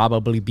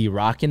probably be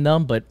rocking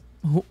them. But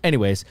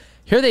anyways,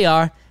 here they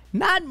are.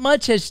 Not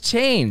much has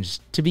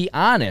changed, to be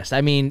honest.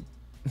 I mean,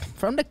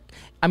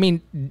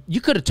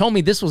 you could have told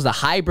me this was the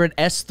hybrid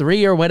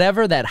S3 or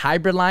whatever, that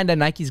hybrid line that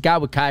Nike's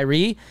got with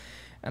Kyrie,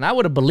 and I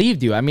would have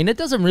believed you. I mean, it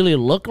doesn't really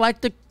look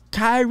like the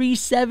Kyrie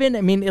 7.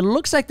 I mean, it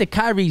looks like the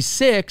Kyrie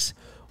 6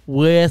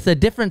 with a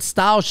different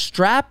style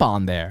strap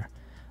on there.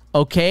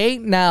 Okay,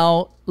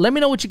 now let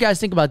me know what you guys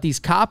think about these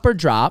copper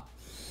drop.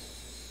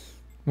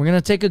 We're going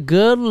to take a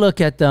good look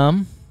at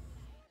them.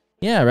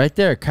 Yeah, right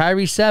there,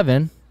 Kyrie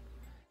 7.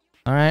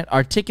 All right,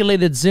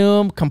 articulated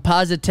zoom,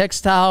 composite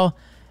textile,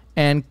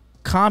 and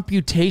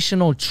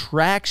computational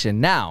traction.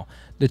 Now,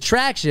 the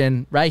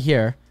traction right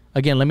here,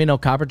 again, let me know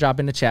copper drop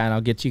in the chat, and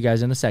I'll get to you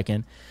guys in a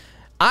second.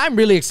 I'm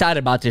really excited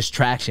about this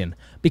traction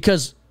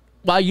because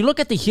while you look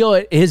at the heel,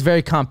 it is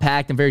very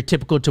compact and very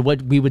typical to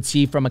what we would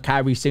see from a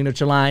Kyrie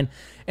signature line.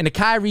 And the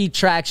Kyrie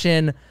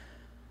traction,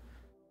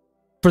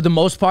 for the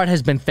most part,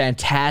 has been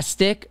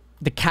fantastic.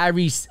 The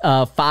Kyrie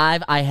 5,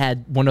 I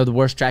had one of the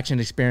worst traction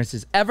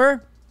experiences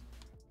ever.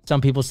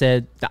 Some people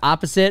said the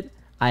opposite.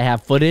 I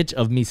have footage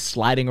of me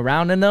sliding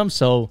around in them,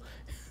 so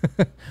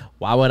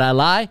why would I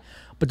lie?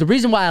 But the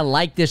reason why I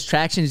like this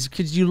traction is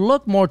because you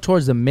look more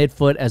towards the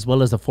midfoot as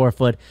well as the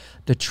forefoot.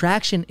 The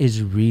traction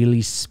is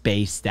really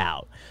spaced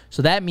out.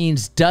 So that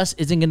means dust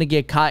isn't going to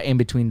get caught in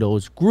between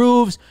those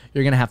grooves.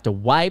 You're going to have to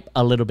wipe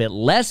a little bit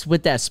less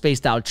with that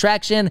spaced out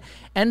traction.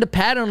 And the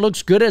pattern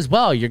looks good as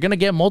well. You're going to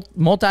get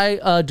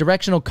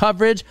multi-directional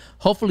coverage.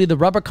 Hopefully the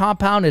rubber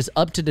compound is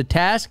up to the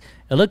task.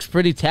 It looks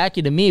pretty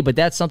tacky to me, but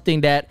that's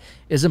something that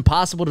is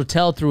impossible to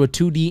tell through a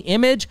 2D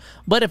image.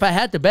 But if I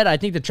had to bet, I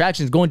think the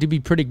traction is going to be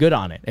pretty good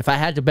on it. If I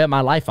had to bet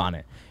my life on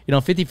it. You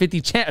know,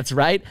 50-50 chance,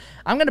 right?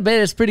 I'm going to bet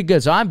it's pretty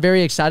good. So I'm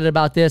very excited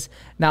about this.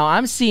 Now,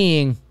 I'm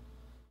seeing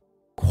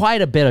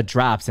quite a bit of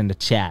drops in the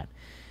chat.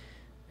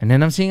 And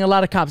then I'm seeing a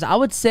lot of cops. I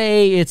would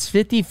say it's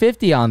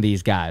 50-50 on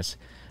these guys.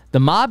 The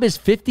mob is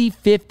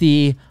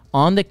 50-50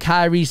 on the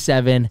Kyrie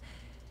 7.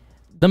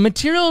 The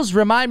materials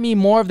remind me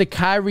more of the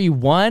Kyrie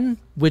 1,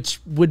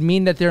 which would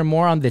mean that they're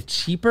more on the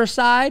cheaper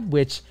side,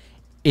 which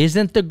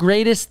isn't the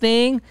greatest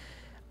thing.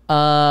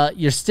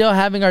 You're still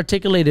having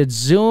articulated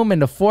zoom in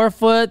the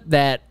forefoot.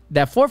 That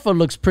forefoot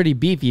looks pretty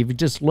beefy. If you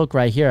just look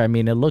right here, I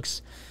mean, it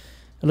looks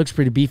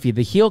pretty beefy.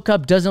 The heel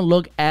cup doesn't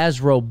look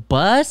as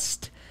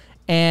robust.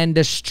 And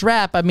the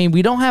strap, I mean,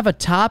 we don't have a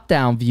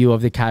top-down view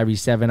of the Kyrie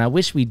 7. I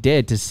wish we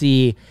did to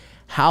see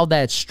how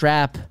that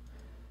strap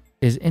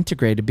is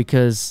integrated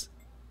because,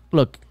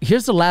 look,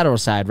 here's the lateral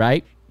side,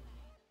 right?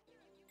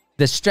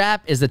 The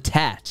strap is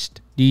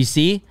attached. Do you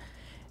see?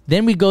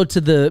 Then we go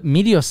to the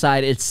medial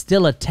side. It's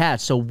still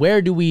attached. So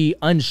where do we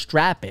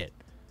unstrap it?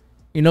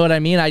 You know what I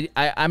mean?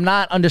 I'm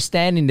not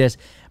understanding this.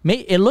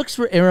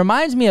 It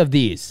reminds me of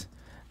these.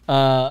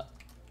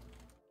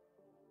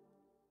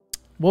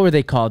 What were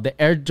they called?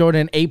 The Air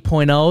Jordan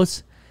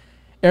 8.0s.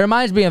 It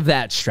reminds me of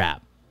that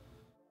strap.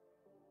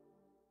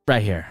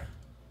 Right here.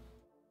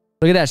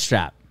 Look at that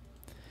strap.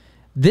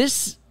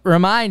 This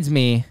reminds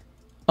me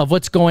of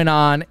what's going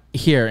on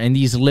here in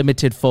these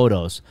limited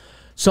photos.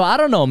 So I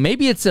don't know.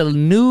 Maybe it's a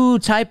new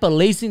type of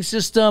lacing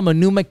system, a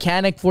new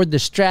mechanic for the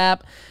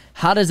strap.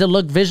 How does it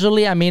look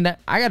visually? I mean,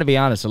 I got to be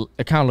honest.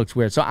 It kind of looks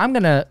weird. So I'm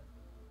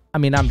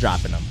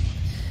dropping them.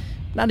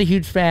 Not a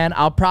huge fan.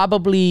 I'll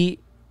probably,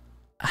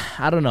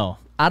 I don't know.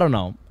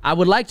 I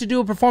would like to do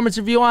a performance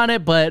review on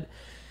it, but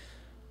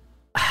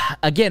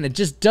again, it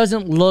just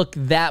doesn't look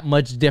that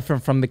much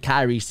different from the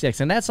Kyrie 6.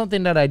 And that's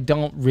something that I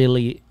don't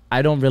really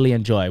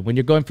enjoy. When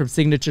you're going from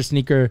signature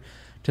sneaker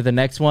to the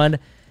next one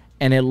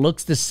and it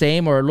looks the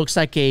same, or it looks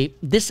like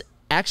this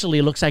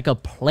actually looks like a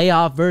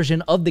playoff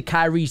version of the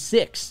Kyrie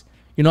 6.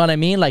 You know what I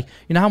mean? Like,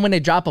 you know how when they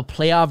drop a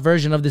playoff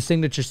version of the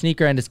signature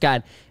sneaker and it's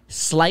got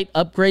slight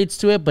upgrades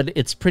to it, but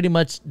it's pretty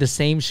much the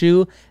same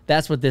shoe?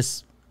 That's what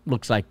this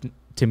looks like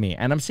to me.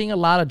 And I'm seeing a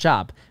lot of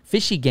drop.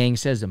 Fishy Gang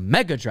says a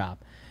mega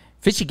drop.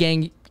 Fishy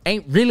Gang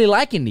ain't really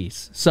liking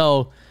these.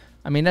 So,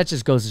 I mean, that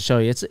just goes to show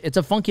you. It's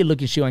a funky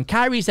looking shoe. And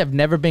Kyrie's have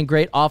never been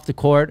great off the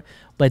court,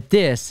 but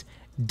this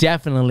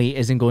definitely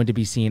isn't going to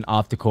be seen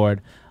off the court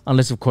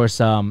unless, of course,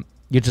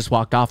 you just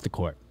walked off the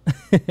court.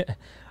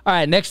 All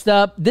right, next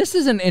up, this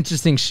is an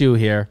interesting shoe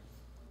here.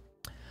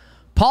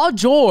 Paul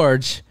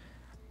George,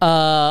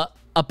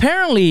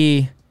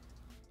 apparently,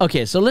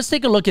 okay, so let's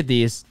take a look at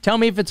these. Tell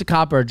me if it's a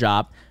cop or a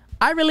drop.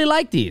 I really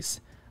like these.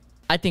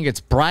 I think it's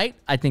bright.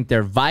 I think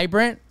they're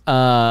vibrant.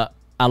 I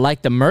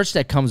like the merch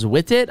that comes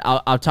with it.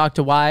 I'll talk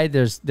to why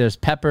there's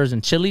peppers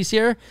and chilies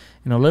here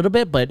in a little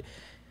bit, but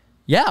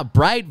yeah,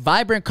 bright,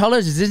 vibrant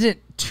colors. This isn't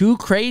too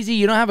crazy.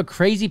 You don't have a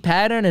crazy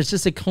pattern. It's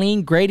just a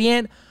clean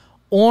gradient.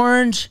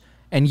 Orange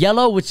and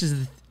yellow, which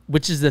is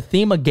the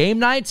theme of game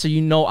night. So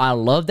you know I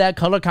love that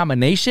color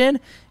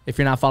combination. If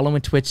you're not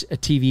following Twitch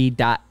TV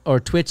or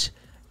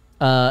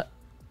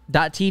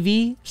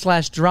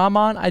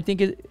Twitch.tv/Dramon, I think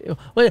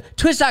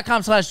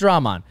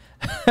Twitch.com/Dramon.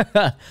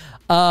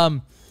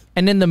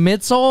 And then the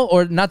midsole,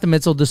 or not the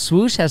midsole, the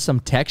swoosh has some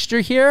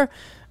texture here.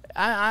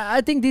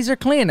 I think these are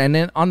clean. And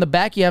then on the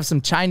back, you have some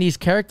Chinese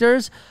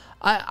characters.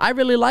 I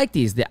really like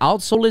these. The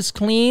outsole is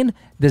clean.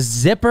 The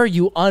zipper,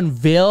 you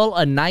unveil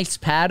a nice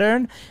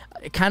pattern,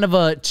 kind of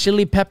a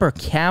chili pepper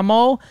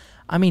camo.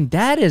 I mean,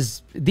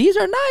 these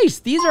are nice.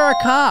 These are a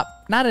cop.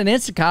 Not an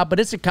instant cop, but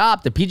it's a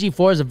cop. The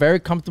PG4 is a very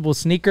comfortable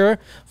sneaker.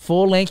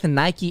 Full length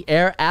Nike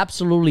Air,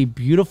 absolutely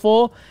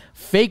beautiful.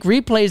 Fake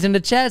Replays in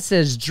the chat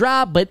says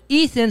drop, but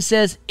Ethan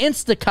says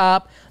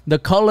insta-cop. The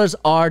colors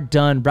are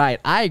done right.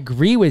 I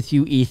agree with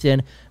you,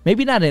 Ethan.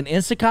 Maybe not an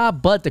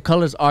insta-cop, but the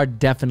colors are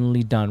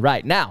definitely done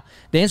right. Now,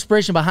 the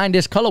inspiration behind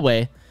this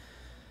colorway,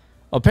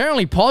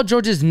 apparently Paul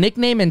George's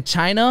nickname in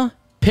China,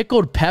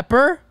 Pickled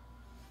Pepper.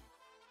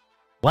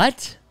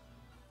 What?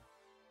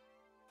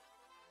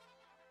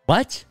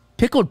 What?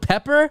 Pickled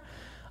Pepper?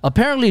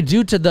 Apparently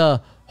due to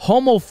the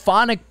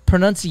homophonic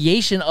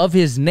pronunciation of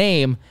his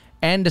name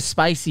and the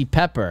spicy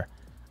pepper.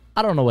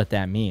 I don't know what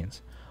that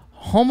means.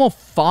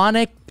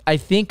 Homophonic, I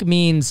think,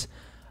 means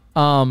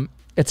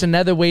it's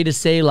another way to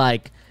say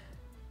like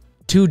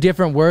two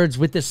different words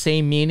with the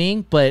same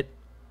meaning. But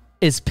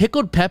is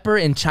pickled pepper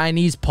in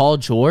Chinese Paul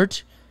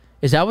George?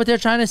 Is that what they're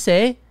trying to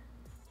say?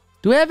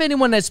 Do we have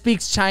anyone that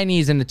speaks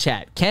Chinese in the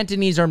chat?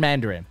 Cantonese or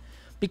Mandarin?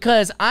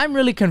 Because I'm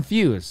really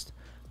confused.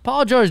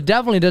 Paul George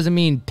definitely doesn't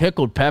mean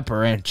pickled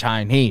pepper in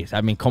Chinese.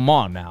 I mean, come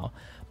on now.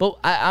 But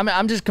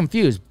I'm just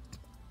confused.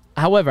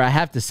 However, I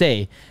have to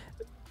say,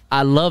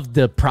 I love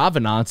the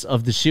provenance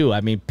of the shoe. I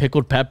mean,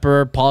 pickled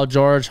pepper, Paul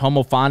George,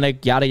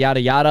 homophonic, yada,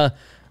 yada, yada.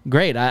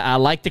 Great. I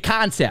like the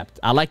concept.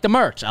 I like the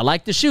merch. I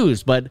like the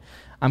shoes, but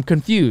I'm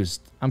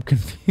confused. I'm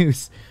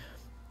confused.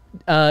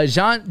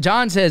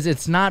 John says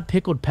it's not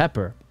pickled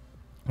pepper.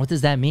 What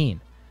does that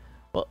mean?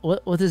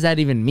 What does that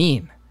even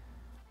mean?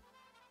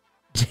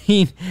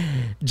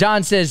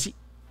 John says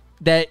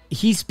that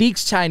he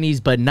speaks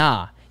Chinese, but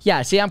nah.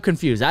 Yeah, see, I'm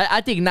confused.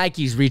 I think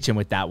Nike's reaching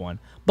with that one.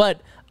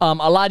 But a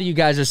lot of you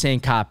guys are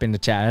saying cop in the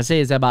chat. I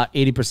say it's about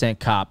 80%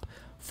 cop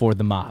for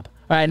the mob.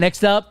 All right,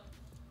 next up.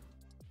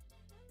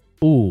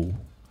 Ooh.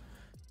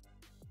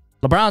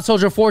 LeBron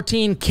Soldier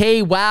 14,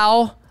 Kay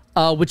Yow,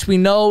 which we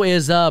know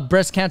is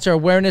Breast Cancer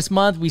Awareness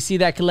Month. We see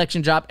that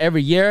collection drop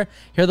every year.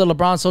 Here are the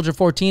LeBron Soldier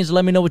 14s.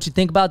 Let me know what you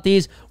think about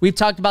these. We've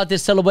talked about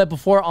this silhouette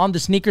before on the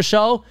Sneaker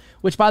Show,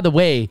 which, by the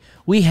way,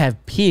 we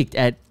have peaked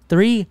at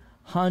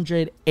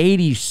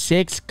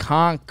 386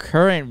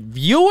 concurrent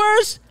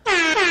viewers.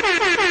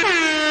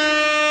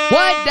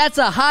 What? That's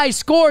a high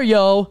score,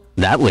 yo.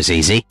 That was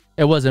easy.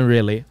 It wasn't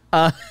really.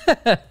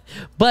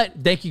 But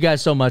thank you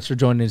guys so much for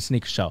joining the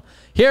Sneaker Show.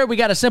 Here we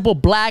got a simple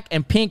black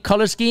and pink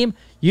color scheme.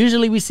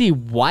 Usually we see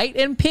white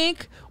and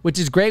pink, which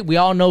is great. We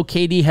all know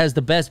KD has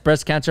the best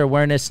breast cancer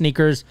awareness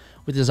sneakers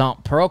with his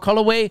Pearl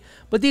colorway.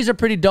 But these are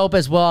pretty dope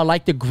as well. I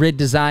like the grid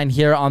design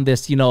here on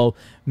this, you know,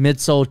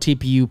 midsole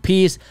TPU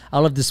piece. I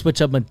love the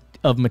switch up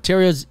of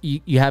materials.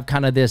 You have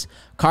kind of this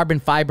carbon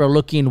fiber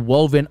looking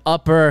woven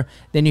upper,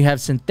 then you have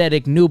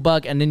synthetic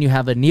nubuck, and then you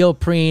have a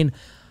neoprene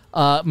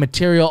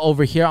material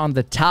over here on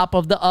the top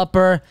of the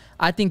upper.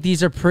 I think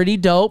these are pretty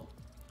dope.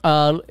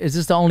 Is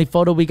this the only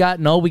photo we got?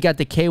 No, we got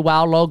the Kay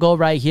Yow logo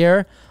right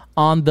here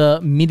on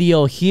the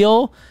medial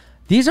heel.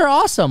 These are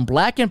awesome.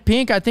 Black and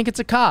pink. I think it's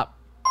a cop.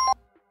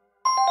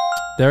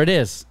 There it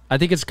is. I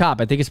think it's a cop.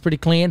 I think it's pretty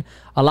clean.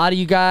 A lot of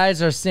you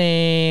guys are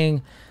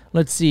saying,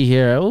 let's see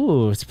here.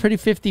 Ooh, it's pretty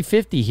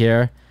 50-50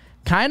 here.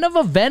 Kind of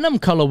a Venom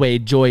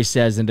colorway, Joy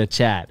says in the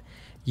chat.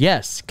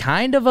 Yes,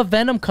 kind of a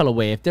Venom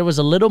colorway. If there was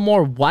a little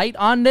more white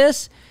on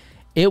this,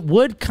 it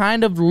would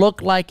kind of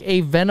look like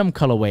a Venom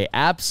colorway.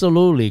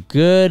 Absolutely.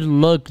 Good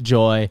look,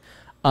 Joy.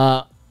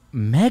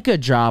 Mega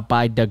drop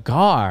by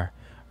Dagar.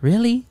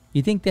 Really?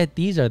 You think that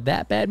these are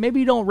that bad? Maybe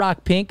you don't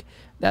rock pink.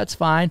 That's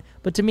fine.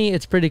 But to me,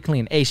 it's pretty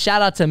clean. A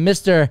shout out to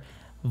Mr.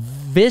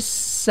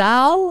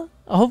 Visal.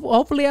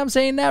 Hopefully I'm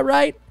saying that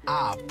right.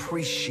 I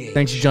appreciate.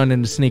 Thanks for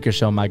joining the sneaker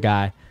show, my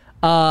guy.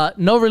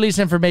 No release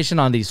information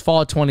on these.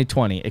 Fall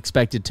 2020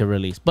 expected to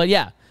release. But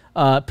yeah,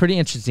 pretty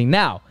interesting.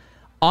 Now,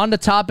 on the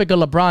topic of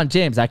LeBron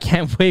James, I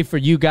can't wait for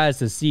you guys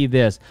to see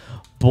this.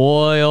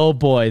 Boy, oh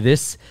boy,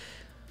 this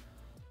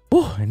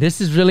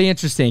is really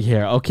interesting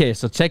here. Okay,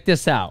 so check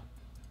this out.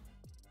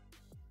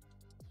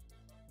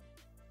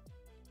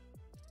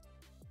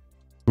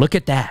 Look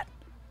at that.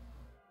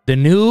 The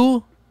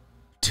new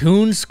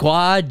Toon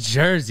Squad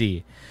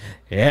jersey.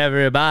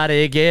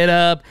 Everybody get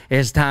up.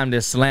 It's time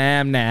to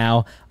slam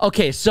now.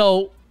 Okay,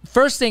 so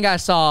first thing I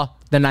saw,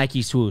 the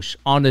Nike swoosh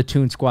on the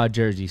Toon Squad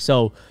jersey.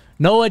 So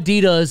no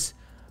Adidas,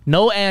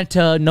 no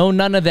Anta, no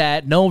none of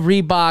that, no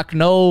Reebok,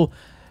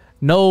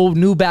 no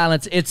New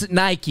Balance. It's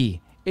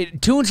Nike.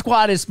 Toon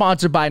Squad is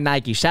sponsored by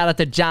Nike. Shout out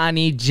to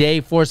Johnny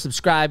J for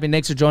subscribing.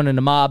 Thanks for joining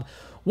the mob.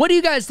 What do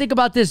you guys think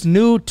about this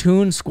new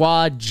Toon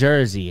Squad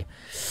jersey?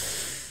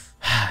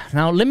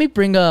 Now, let me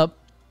bring up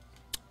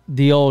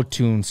the old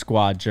Toon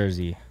Squad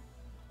jersey.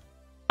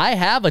 I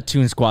have a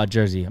Toon Squad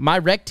jersey. My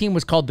rec team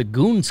was called the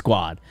Goon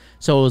Squad.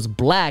 So it was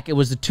black. It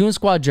was the Toon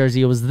Squad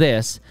jersey. It was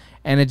this.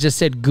 And it just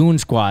said Goon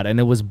Squad. And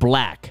it was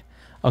black.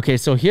 Okay,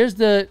 so here's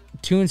the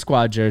Toon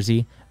Squad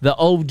jersey. The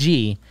OG.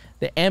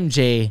 The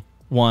MJ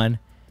one.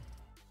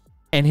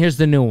 And here's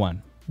the new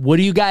one. What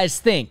do you guys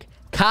think?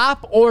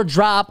 Cop or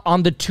drop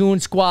on the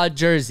Toon Squad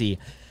jersey?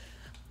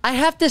 I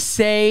have to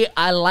say,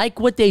 I like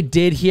what they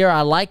did here.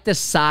 I like the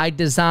side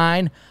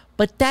design.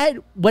 But that,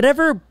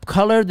 whatever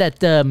color that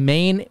the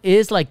main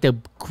is, like the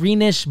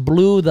greenish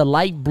blue, the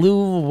light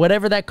blue,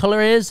 whatever that color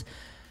is,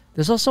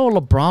 there's also a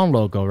LeBron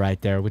logo right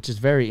there, which is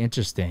very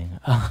interesting.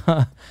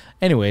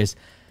 Anyways,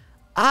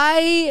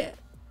 I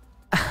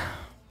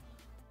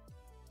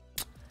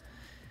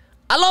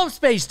love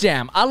Space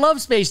Jam. I love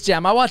Space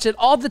Jam. I watch it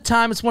all the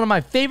time. It's one of my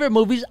favorite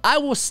movies. I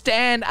will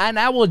stand and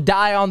I will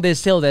die on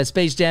this hill that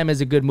Space Jam is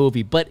a good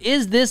movie. But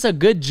is this a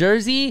good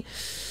jersey?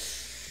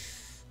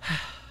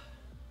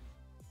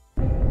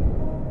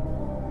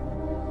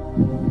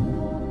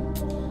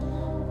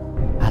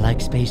 I like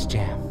Space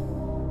Jam.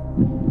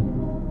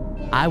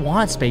 I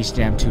want Space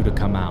Jam 2 to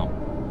come out.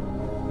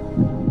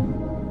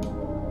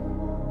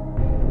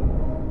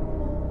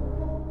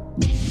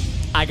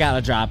 I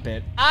gotta drop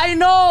it. I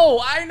know,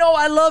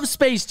 I love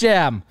Space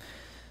Jam.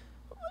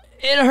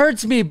 It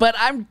hurts me, but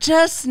I'm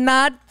just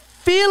not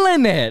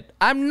feeling it.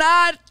 I'm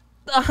not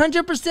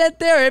 100%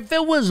 there. If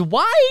it was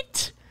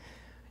white,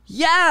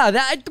 yeah,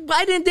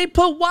 why didn't they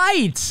put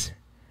white?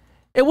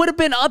 It would have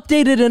been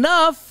updated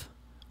enough,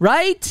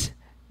 right?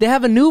 They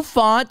have a new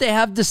font. They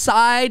have the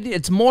side.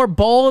 It's more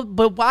bold,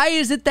 but why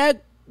is it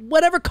that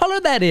whatever color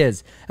that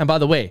is? And by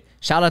the way,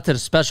 shout out to the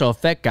special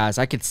effect guys.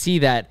 I could see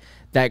that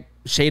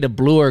shade of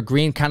blue or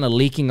green kind of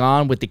leaking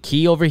on with the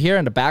key over here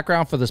in the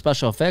background for the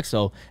special effects.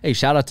 So, hey,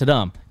 shout out to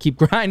them. Keep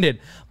grinding.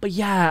 But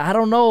yeah, I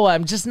don't know.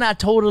 I'm just not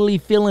totally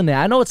feeling it.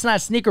 I know it's not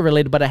sneaker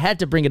related, but I had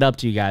to bring it up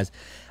to you guys.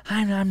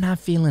 I'm not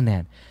feeling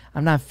it.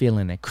 I'm not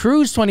feeling it.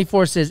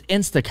 Cruise24 says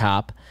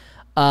Instacop.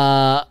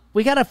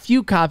 We got a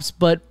few cops,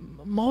 but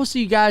most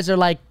of you guys are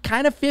like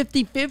kind of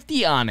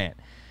 50-50 on it.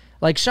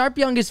 Like Sharp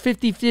Young is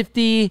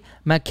 50-50.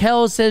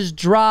 Makel says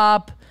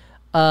drop.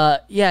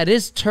 Yeah, it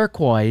is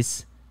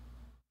turquoise.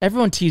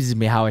 Everyone teases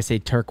me how I say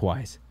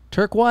turquoise.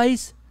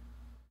 Turquoise?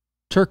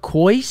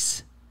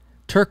 Turquoise?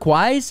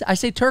 Turquoise? I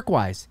say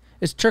turquoise.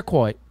 It's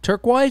turquoise.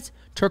 Turquoise?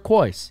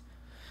 Turquoise.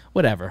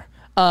 Whatever.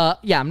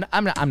 Yeah,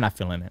 I'm not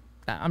feeling it.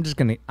 I'm just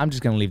gonna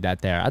leave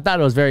that there. I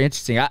thought it was very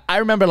interesting. I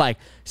remember like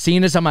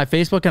seeing this on my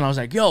Facebook and I was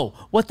like, yo,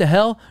 what the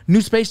hell?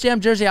 New Space Jam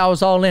jersey? I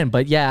was all in.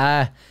 But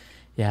yeah,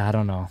 I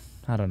don't know.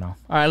 All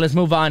right, let's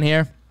move on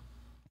here.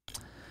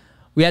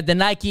 We had the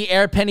Nike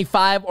Air Penny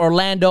 5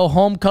 Orlando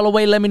home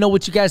colorway. Let me know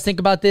what you guys think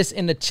about this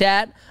in the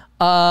chat.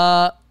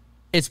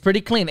 It's pretty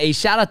clean. A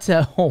shout out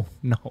to, oh,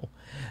 no.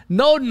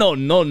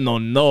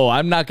 No.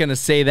 I'm not going to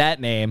say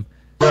that name.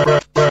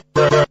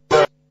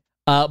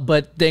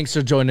 But thanks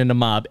for joining the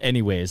mob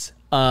anyways.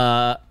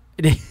 I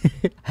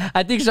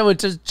think someone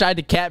just tried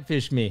to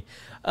catfish me.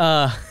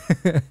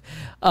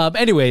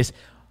 Anyways,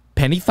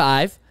 Penny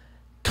 5,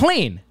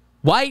 clean.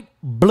 White,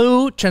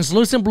 blue,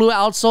 translucent blue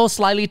outsole,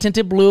 slightly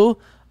tinted blue.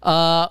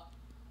 But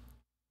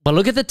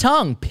look at the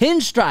tongue,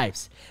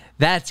 pinstripes.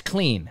 That's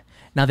clean.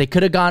 Now, they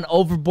could have gone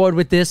overboard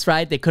with this,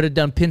 right? They could have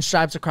done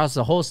pinstripes across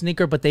the whole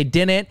sneaker, but they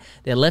didn't.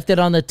 They left it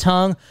on the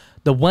tongue.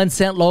 The 1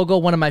 cent logo,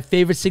 one of my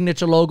favorite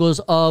signature logos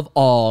of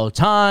all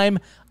time.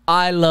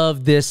 I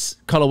love this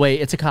colorway.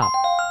 It's a cop.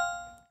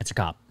 It's a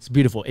cop. It's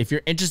beautiful. If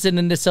you're interested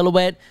in this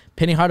silhouette,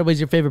 Penny Hardaway's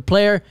your favorite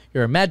player,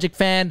 you're a Magic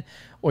fan,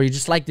 or you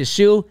just like this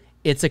shoe,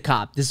 it's a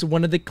cop. This is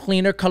one of the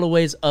cleaner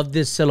colorways of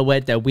this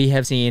silhouette that we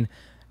have seen.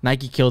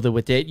 Nike killed it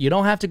with it. You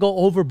don't have to go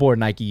overboard,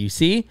 Nike. You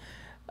see?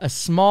 A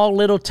small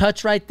little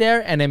touch right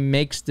there, and it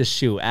makes the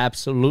shoe.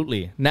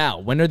 Absolutely. Now,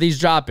 when are these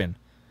dropping?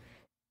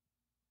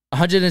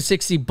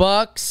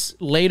 $160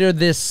 later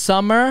this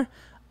summer.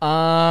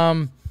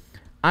 I'm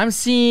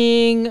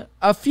seeing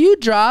a few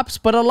drops,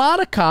 but a lot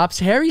of cops.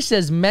 Harry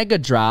says mega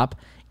drop.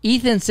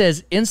 Ethan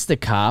says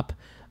Instacop.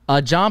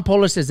 John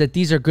Polar says that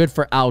these are good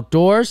for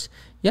outdoors.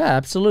 Yeah,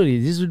 absolutely.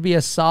 These would be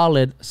a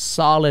solid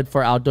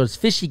for outdoors.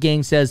 Fishy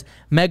Gang says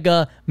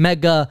mega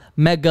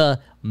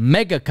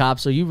cop.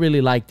 So you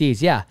really like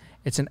these. Yeah,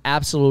 it's an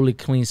absolutely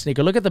clean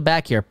sneaker. Look at the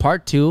back here.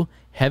 Part 2,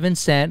 Heaven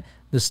Sent.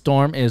 The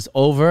storm is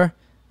over.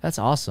 That's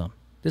awesome.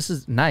 This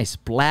is nice.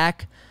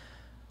 Black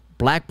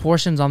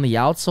portions on the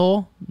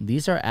outsole.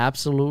 These are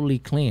absolutely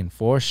clean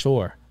for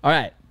sure. All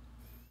right.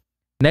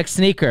 Next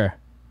sneaker.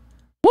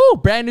 Woo!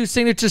 Brand new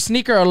signature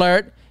sneaker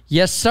alert.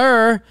 Yes,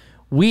 sir.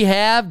 We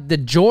have the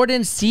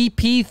Jordan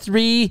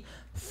CP3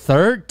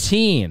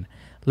 13.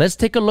 Let's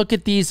take a look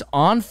at these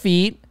on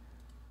feet.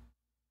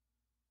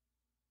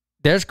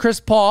 There's Chris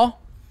Paul.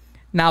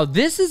 Now,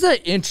 this is an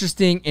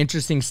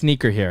interesting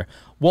sneaker here.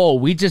 Whoa,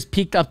 we just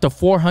peaked up to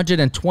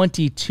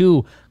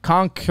 422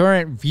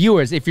 concurrent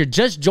viewers. If you're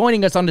just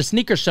joining us on the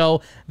Sneaker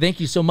Show, thank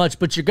you so much.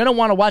 But you're going to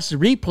want to watch the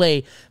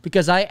replay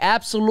because I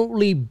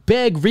absolutely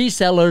beg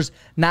resellers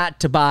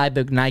not to buy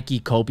the Nike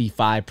Kobe V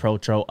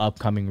Protro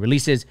upcoming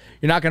releases.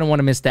 You're not going to want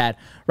to miss that.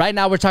 Right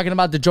now, we're talking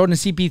about the Jordan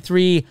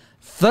CP3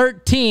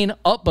 13.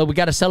 Oh, but we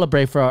got to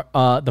celebrate for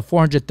the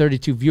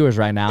 432 viewers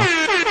right now.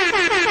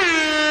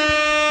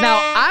 Now,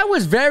 I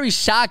was very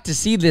shocked to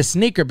see this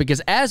sneaker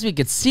because as we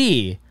could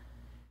see,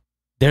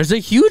 there's a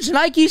huge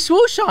Nike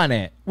swoosh on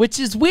it, which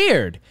is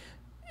weird.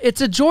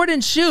 It's a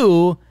Jordan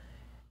shoe,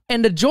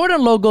 and the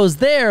Jordan logo is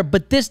there,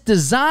 but this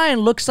design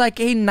looks like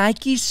a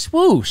Nike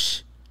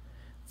swoosh.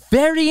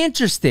 Very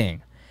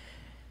interesting.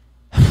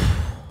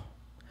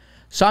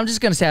 So I'm just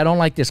going to say I don't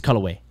like this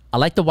colorway. I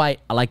like the white.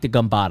 I like the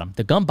gum bottom.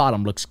 The gum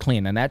bottom looks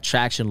clean, and that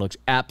traction looks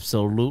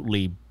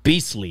absolutely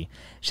beastly.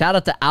 Shout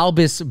out to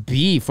Albus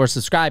B for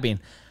subscribing.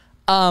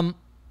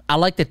 I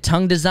like the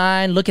tongue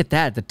design. Look at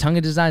that. The tongue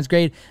design is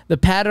great. The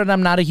pattern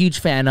I'm not a huge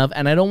fan of,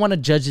 and I don't want to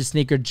judge the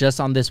sneaker just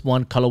on this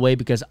one colorway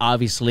because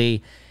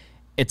obviously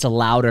it's a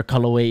louder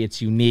colorway.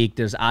 It's unique.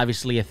 There's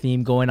obviously a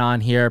theme going on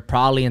here,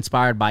 probably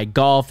inspired by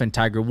golf and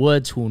Tiger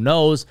Woods. Who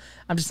knows?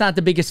 I'm just not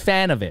the biggest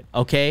fan of it,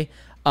 okay?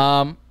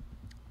 But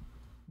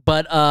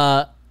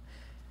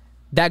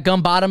that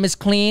gum bottom is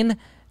clean.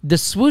 The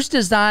swoosh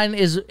design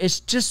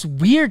is just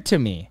weird to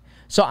me.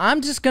 So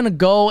I'm just going to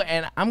go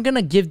and I'm going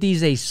to give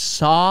these a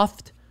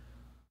soft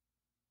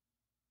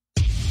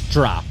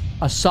drop.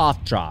 A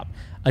soft drop.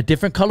 A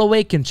different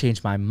colorway can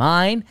change my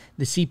mind.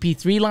 The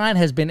CP3 line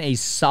has been a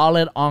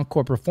solid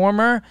encore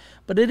performer,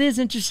 but it is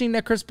interesting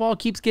that Chris Paul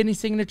keeps getting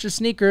signature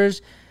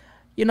sneakers.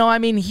 You know, I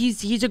mean,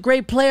 he's a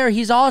great player.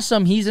 He's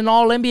awesome. He's an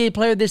all-NBA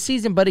player this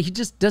season, but he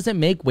just doesn't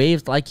make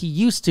waves like he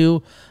used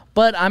to.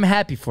 But I'm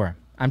happy for him.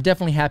 I'm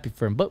definitely happy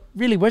for him. But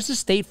really, where's the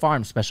State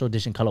Farm special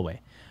edition colorway?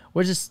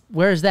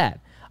 Where is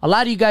that? A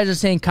lot of you guys are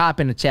saying cop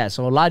in the chat,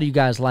 so a lot of you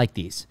guys like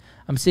these.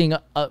 I'm seeing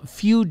a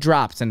few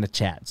drops in the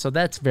chat, so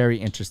that's very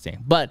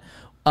interesting. But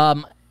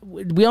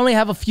we only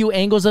have a few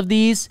angles of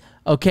these,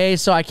 okay?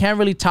 So I can't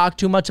really talk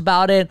too much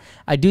about it.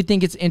 I do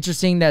think it's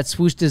interesting, that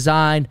swoosh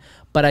design,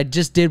 but I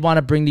just did want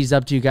to bring these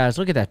up to you guys.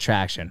 Look at that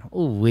traction.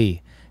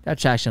 Ooh-wee. That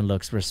traction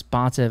looks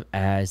responsive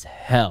as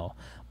hell.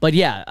 But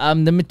yeah,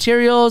 the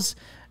materials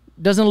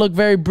doesn't look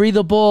very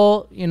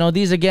breathable. You know,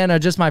 these again are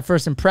just my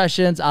first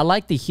impressions. I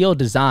like the heel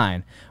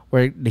design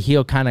where the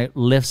heel kind of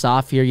lifts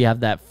off here. You have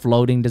that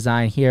floating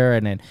design here,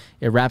 and then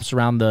it wraps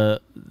around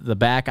the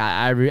back.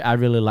 I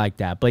really like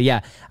that. But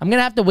yeah, I'm going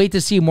to have to wait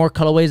to see more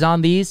colorways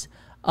on these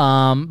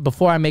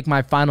before I make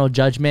my final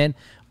judgment.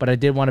 But I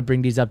did want to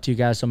bring these up to you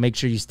guys, so make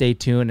sure you stay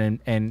tuned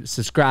and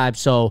subscribe.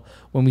 So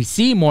when we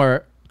see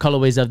more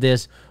colorways of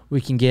this,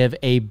 we can give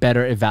a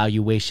better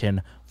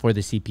evaluation for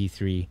the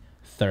CP3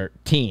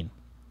 13.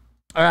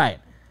 All right,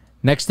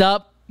 next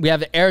up, we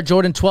have the Air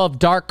Jordan 12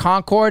 Dark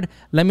Concord.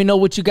 Let me know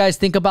what you guys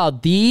think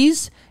about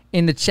these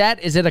in the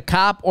chat. Is it a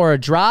cop or a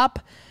drop?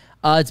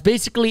 It's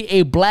basically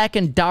a black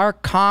and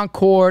dark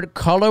Concord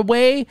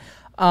colorway.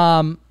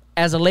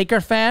 As a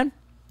Laker fan,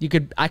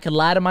 I could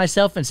lie to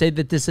myself and say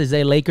that this is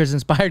a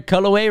Lakers-inspired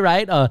colorway,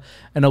 right?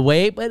 In a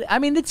way, but I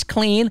mean, it's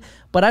clean.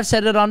 But I've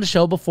said it on the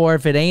show before.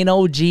 If it ain't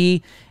OG,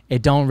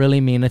 it don't really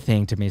mean a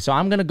thing to me. So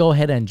I'm gonna go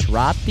ahead and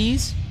drop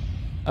these.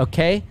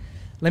 Okay.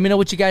 Let me know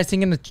what you guys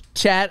think in the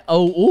chat.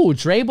 Oh,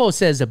 Drabo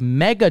says a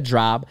mega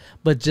drop,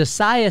 but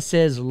Josiah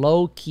says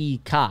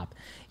low-key cop.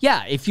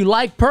 Yeah, if you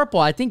like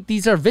purple, I think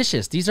these are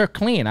vicious. These are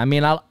clean. I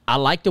mean, I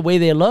like the way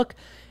they look.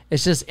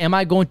 It's just, am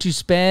I going to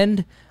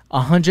spend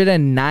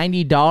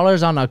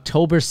 $190 on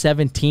October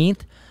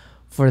 17th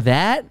for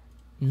that?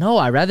 No,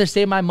 I'd rather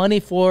save my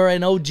money for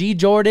an OG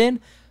Jordan,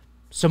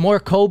 some more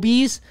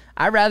Kobe's.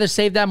 I'd rather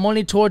save that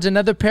money towards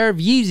another pair of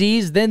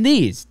Yeezys than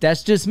these.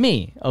 That's just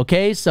me,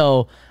 okay?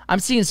 So I'm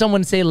seeing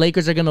someone say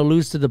Lakers are going to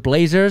lose to the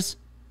Blazers.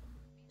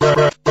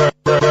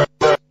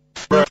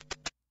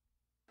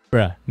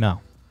 Bruh, no.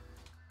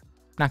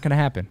 Not going to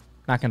happen.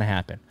 Not going to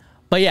happen.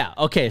 But yeah,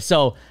 okay,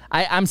 so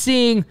I'm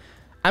seeing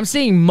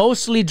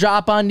mostly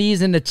drop on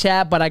these in the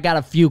chat, but I got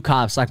a few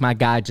cops like my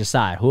guy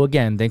Josiah, who,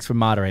 again, thanks for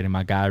moderating,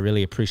 my guy. I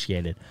really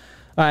appreciate it.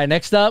 All right,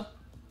 next up.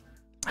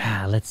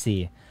 Let's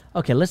see.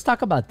 Okay, let's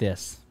talk about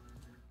this.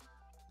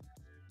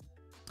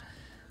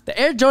 The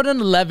Air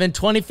Jordan 11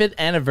 25th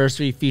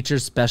anniversary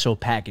features special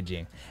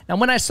packaging. Now,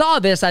 when I saw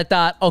this, I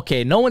thought,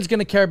 okay, no one's going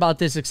to care about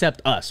this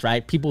except us,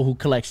 right? People who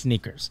collect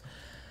sneakers.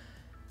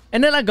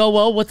 And then I go,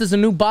 well, what does a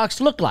new box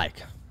look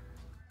like?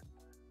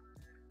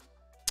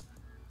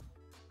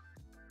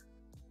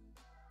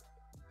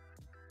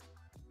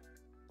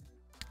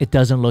 It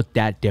doesn't look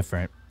that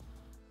different.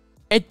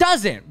 It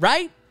doesn't,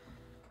 right?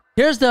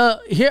 Here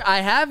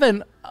I have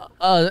an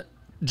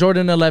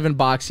Jordan 11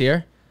 box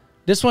here.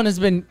 This one has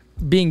been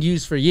being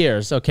used for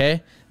years,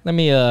 okay? Let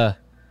me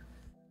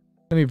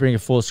bring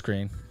it full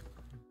screen.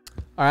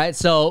 All right,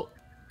 so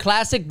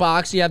classic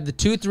box. You have the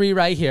 2-3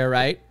 right here,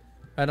 right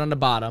on the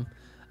bottom.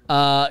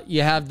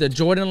 You have the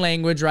Jordan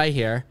language right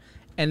here,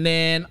 and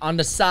then on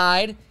the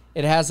side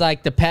it has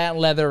like the patent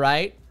leather,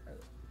 right?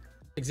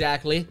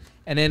 Exactly.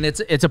 And then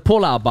it's a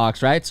pull-out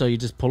box, right? So you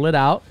just pull it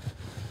out,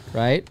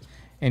 right?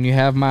 And you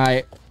have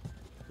my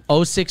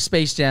 06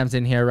 Space Jams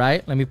in here,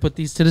 right? Let me put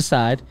these to the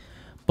side.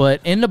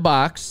 But in the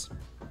box,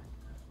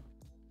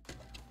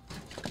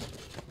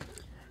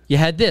 you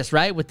had this,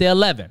 right? With the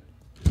 11,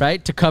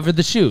 right? To cover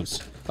the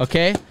shoes,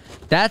 okay?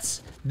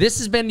 This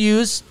has been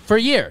used for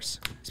years.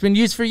 It's been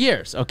used for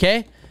years,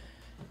 okay?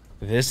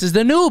 This is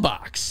the new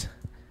box.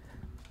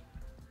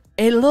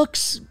 It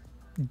looks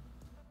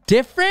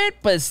different,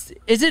 but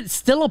is it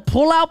still a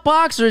pull-out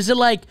box, or is it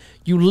like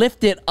you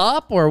lift it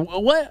up, or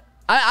what?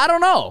 I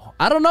don't know.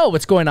 I don't know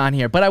what's going on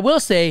here, but I will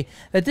say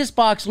that this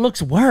box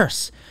looks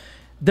worse.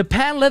 The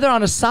patent leather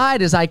on the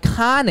side is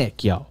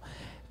iconic, yo.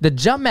 The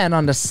Jumpman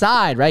on the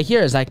side right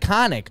here is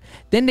iconic.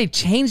 Then they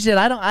changed it.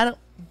 I'm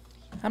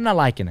not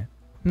liking it.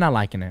 I'm not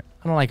liking it.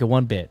 I don't like it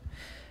one bit.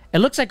 It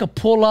looks like a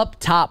pull-up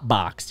top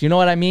box. You know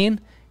what I mean?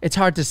 It's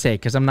hard to say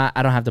because I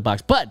don't have the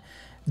box. But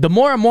the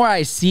more and more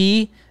I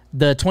see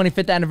the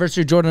 25th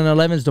anniversary Jordan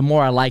 11s, the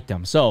more I like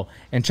them. So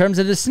in terms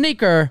of the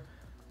sneaker,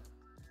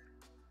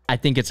 I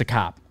think it's a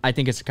cop. I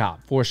think it's a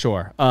cop for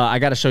sure. I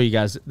got to show you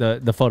guys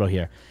the photo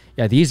here.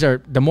 Yeah, these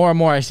are, the more and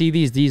more I see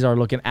these are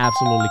looking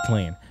absolutely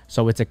clean.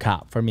 So it's a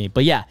cop for me.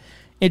 But yeah,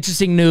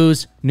 interesting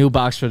news. New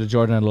box for the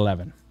Jordan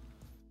 11.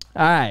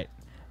 All right.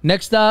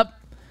 Next up.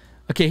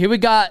 Okay, here we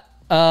got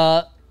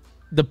the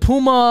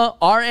PUMA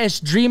RS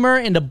Dreamer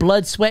in the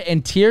Blood, Sweat,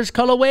 and Tears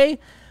colorway,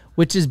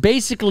 which is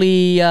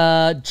basically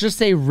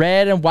just a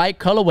red and white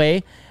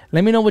colorway.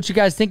 Let me know what you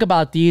guys think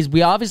about these.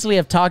 We obviously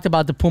have talked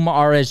about the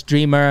PUMA RS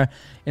Dreamer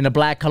in a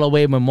black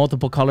colorway with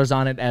multiple colors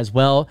on it as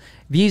well.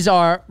 These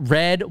are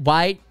red,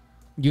 white.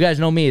 You guys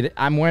know me.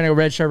 I'm wearing a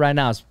red shirt right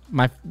now.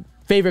 My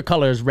favorite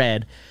color is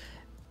red.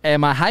 And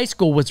my high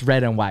school was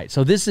red and white.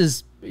 So this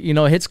is, you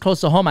know, it hits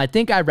close to home. I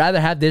think I'd rather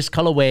have this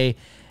colorway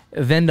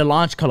than the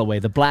launch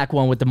colorway, the black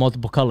one with the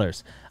multiple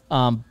colors.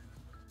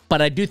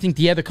 But I do think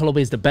the other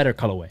colorway is the better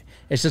colorway.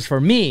 It's just for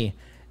me,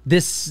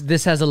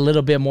 this has a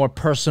little bit more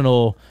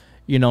personal,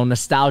 you know,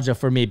 nostalgia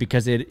for me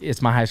because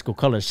it's my high school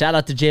colors. Shout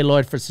out to J.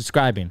 Lloyd for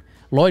subscribing.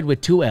 Lloyd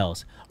with 2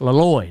 L's.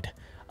 Lloyd.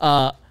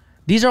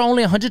 These are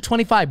only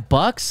 125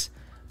 bucks.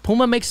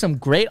 PUMA makes some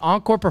great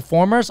encore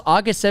performers.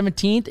 August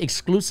 17th,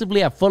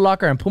 exclusively at Foot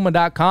Locker and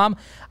Puma.com.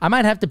 I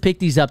might have to pick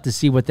these up to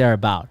see what they're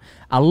about.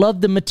 I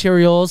love the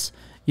materials.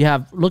 You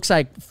have, looks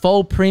like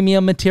faux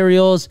premium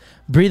materials,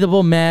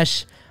 breathable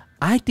mesh.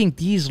 I think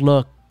these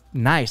look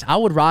nice. I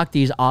would rock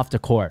these off the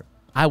court.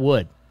 I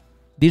would.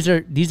 These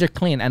are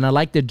clean. And I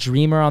like the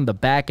Dreamer on the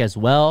back as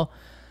well.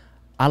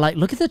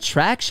 Look at the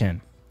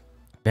traction.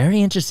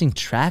 Very interesting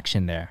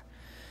traction there.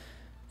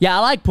 Yeah, I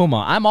like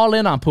PUMA. I'm all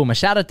in on PUMA.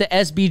 Shout out to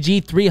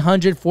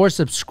SBG300 for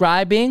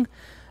subscribing.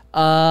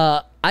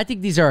 I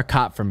think these are a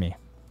cop for me.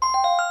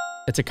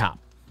 It's a cop.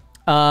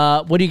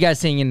 What are you guys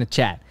saying in the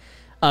chat?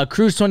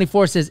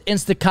 Cruz24 says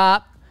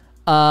insta-cop.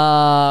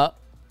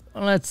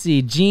 Let's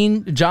see.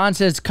 John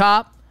says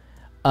cop.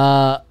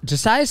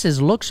 Josiah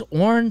says looks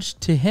orange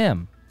to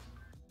him.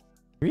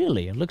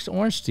 Really? It looks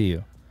orange to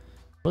you.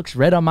 Looks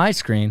red on my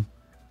screen.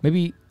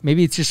 Maybe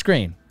it's your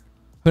screen.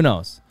 Who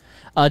knows?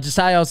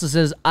 Josiah also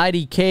says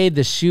IDK,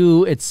 the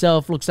shoe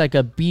itself looks like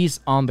a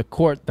beast on the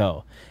court,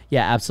 though.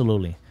 Yeah,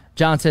 absolutely.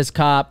 John says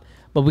cop,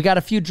 but we got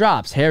a few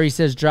drops. Harry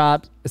says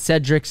drop.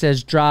 Cedric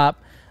says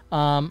drop.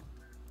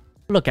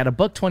 Look, at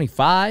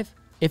 $125,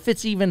 if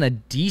it's even a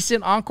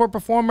decent encore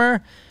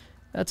performer,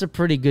 that's a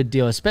pretty good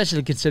deal,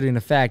 especially considering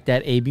the fact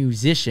that a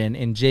musician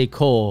in J.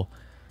 Cole,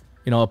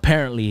 you know,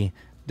 apparently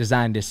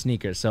designed this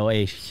sneaker. So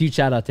a huge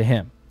shout out to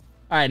him.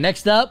 All right,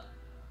 next up.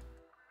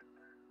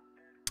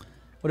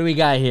 What do we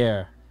got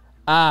here?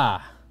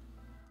 Adidas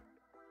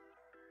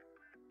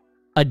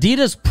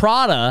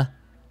Prada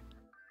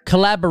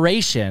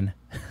collaboration.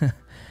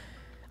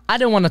 I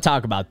didn't want to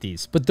talk about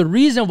these, but the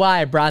reason why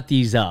I brought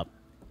these up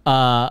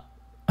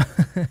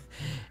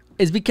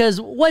is because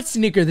what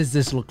sneaker does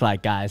this look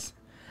like, guys?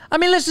 I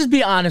mean, let's just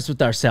be honest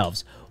with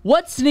ourselves.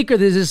 What sneaker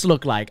does this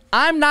look like?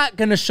 I'm not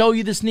going to show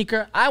you the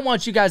sneaker. I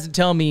want you guys to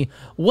tell me,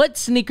 what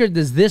sneaker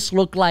does this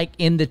look like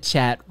in the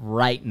chat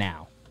right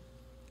now?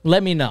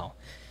 Let me know.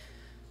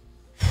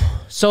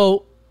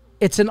 So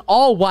it's an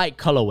all-white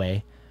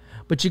colorway,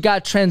 but you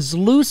got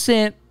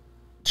translucent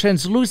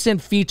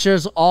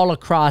features all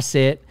across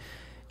it.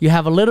 You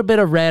have a little bit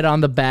of red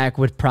on the back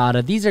with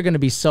Prada. These are going to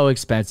be so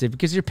expensive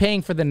because you're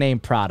paying for the name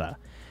Prada.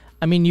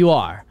 I mean, you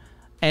are.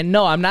 And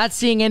no, I'm not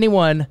seeing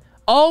anyone.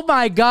 Oh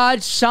my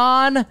God,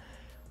 Sean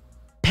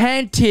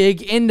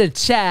Pantig in the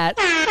chat.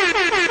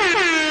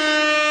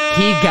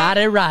 He got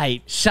it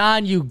right.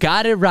 Sean, you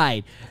got it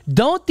right.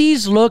 Don't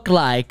these look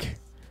like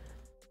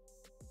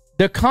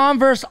the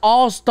Converse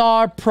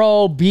All-Star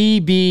Pro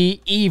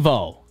BB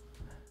Evo?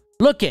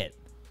 Look it.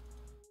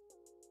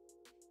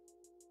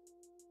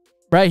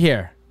 Right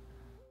here.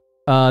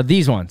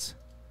 These ones.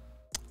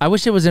 I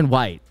wish it was in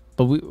white,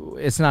 but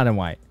it's not in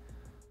white.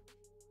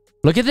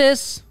 Look at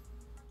this.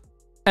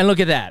 And look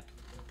at that.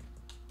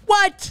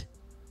 What?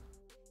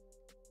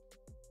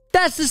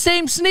 That's the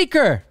same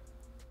sneaker.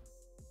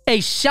 A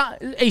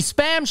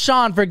spam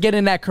Sean for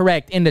getting that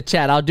correct in the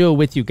chat. I'll do it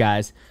with you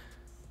guys.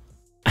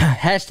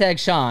 Hashtag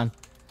Sean.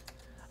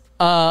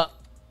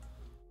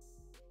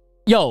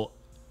 Yo.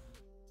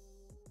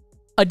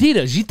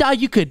 Adidas, you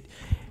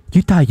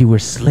thought you were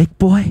slick,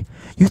 boy?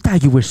 You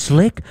thought you were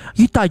slick?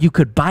 You thought you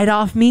could bite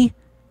off me?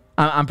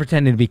 I'm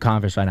pretending to be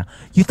Converse right now.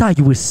 You thought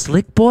you were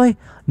slick, boy?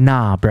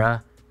 Nah,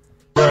 bruh.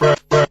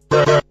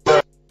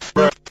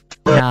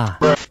 Nah.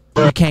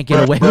 You can't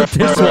get away with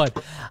this one.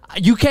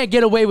 You can't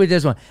get away with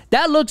this one.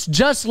 That looks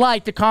just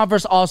like the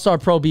Converse All-Star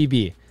Pro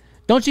BB.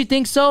 Don't you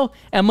think so?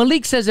 And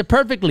Malik says it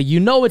perfectly.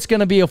 You know it's going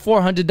to be a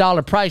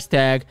 $400 price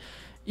tag.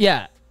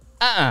 Yeah.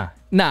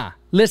 Nah.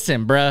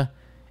 Listen, bruh.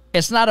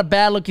 It's not a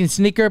bad-looking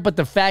sneaker, but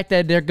the fact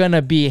that they're going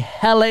to be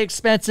hella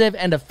expensive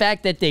and the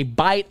fact that they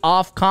bite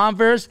off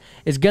Converse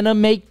is going to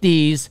make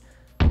these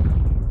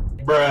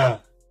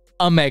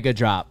a mega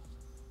drop.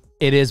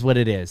 It is what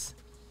it is.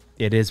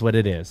 It is what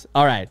it is.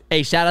 All right.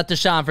 Hey, shout out to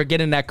Sean for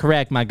getting that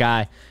correct, my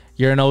guy.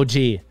 You're an OG.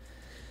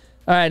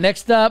 All right,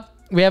 next up,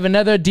 we have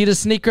another Adidas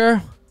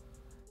sneaker.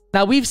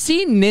 Now, we've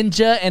seen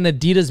Ninja and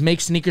Adidas make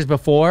sneakers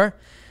before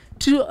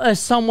to a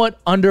somewhat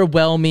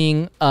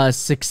underwhelming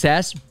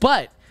success,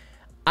 but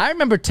I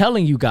remember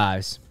telling you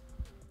guys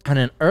on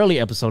an early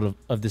episode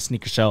of the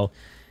sneaker show,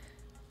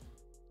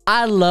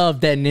 I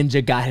love that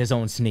Ninja got his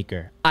own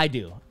sneaker. I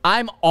do.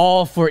 I'm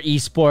all for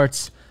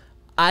esports.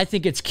 I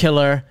think it's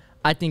killer.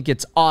 I think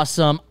it's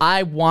awesome.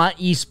 I want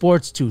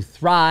esports to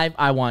thrive.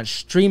 I want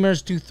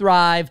streamers to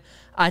thrive.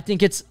 I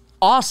think it's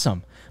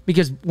awesome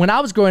because when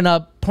I was growing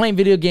up, playing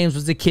video games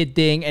was a kid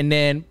thing. And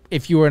then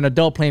if you were an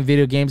adult playing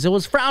video games, it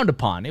was frowned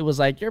upon. It was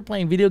like, you're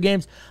playing video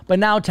games. But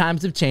now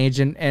times have changed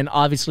and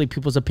obviously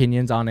people's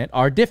opinions on it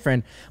are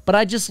different. But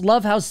I just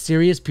love how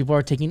serious people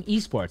are taking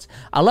esports.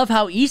 I love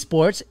how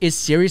esports is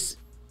serious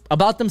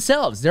about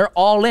themselves. They're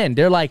all in.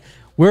 They're like,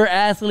 we're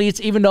athletes,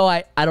 even though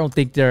I don't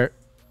think they're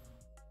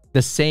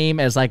the same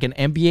as like an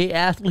NBA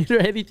athlete or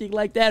anything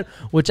like that,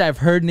 which I've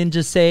heard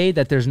Ninja say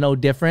that there's no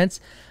difference.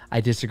 I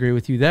disagree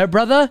with you there,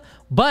 brother,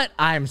 but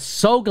I'm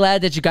so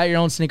glad that you got your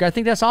own sneaker. I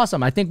think that's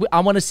awesome. I think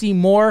I want to see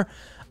more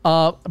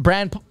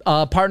brand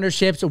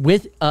partnerships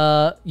with,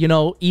 you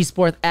know,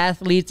 esports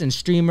athletes and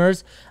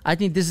streamers. I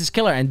think this is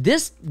killer. And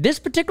this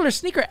particular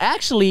sneaker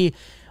actually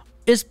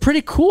is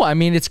pretty cool. I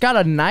mean, it's got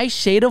a nice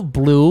shade of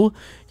blue.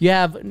 You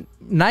have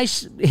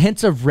nice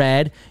hints of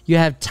red. You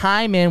have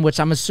time in, which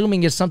I'm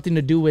assuming is something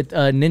to do with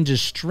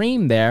Ninja's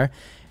stream there.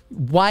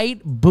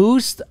 White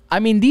boost. I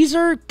mean, these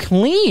are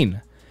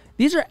clean.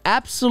 These are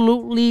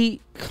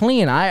absolutely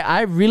clean.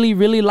 I really,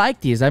 really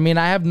like these. I mean,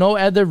 I have no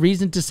other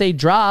reason to say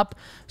drop,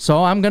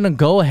 so I'm going to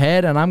go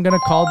ahead and I'm going to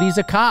call these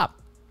a cop.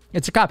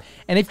 It's a cop.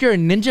 And if you're a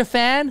Ninja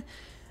fan,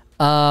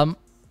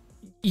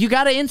 you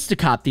got to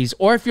Instacop these.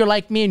 Or if you're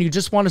like me and you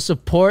just want to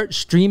support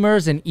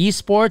streamers and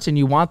esports and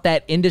you want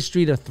that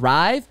industry to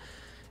thrive,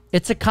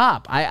 it's a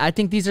cop. I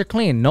think these are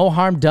clean. No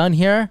harm done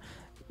here.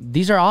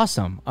 These are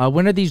awesome.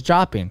 When are these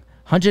dropping?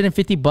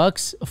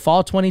 $150,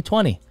 fall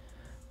 2020.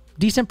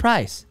 Decent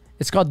price.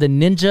 It's called the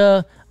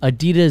Ninja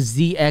Adidas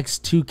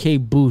ZX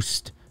 2K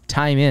Boost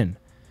Time In.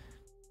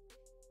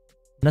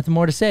 Nothing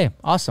more to say.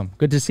 Awesome.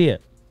 Good to see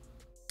it.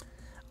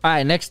 All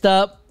right, next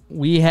up,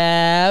 we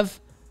have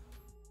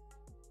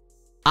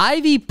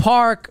Ivy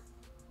Park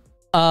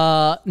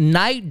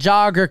Night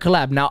Jogger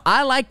collab. Now,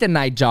 I like the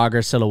Night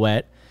Jogger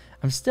silhouette.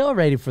 I'm still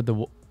waiting for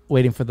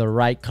the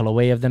right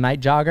colorway of the Night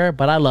Jogger,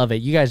 but I love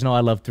it. You guys know I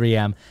love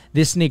 3M.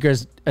 This sneaker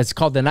it's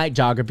called the Night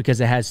Jogger because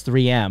it has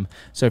 3M.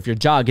 So if you're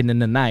jogging in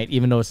the night,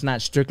 even though it's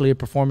not strictly a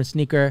performance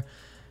sneaker,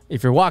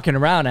 if you're walking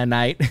around at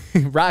night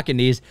rocking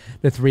these,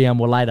 the 3M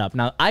will light up.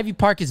 Now, Ivy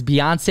Park is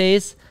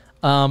Beyonce's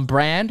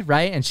brand,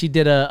 right? And she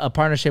did a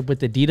partnership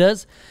with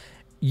Adidas.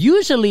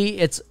 Usually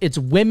it's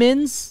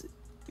women's,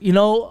 you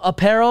know,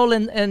 apparel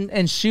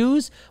and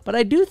shoes, but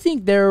I do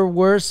think there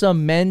were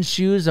some men's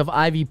shoes of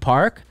Ivy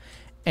Park.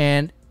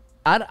 And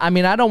I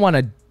mean, I don't want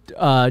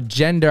to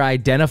gender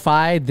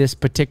identify this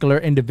particular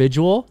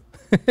individual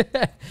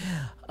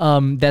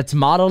that's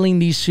modeling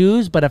these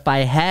shoes, but if I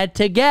had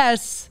to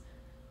guess,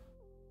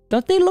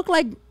 don't they look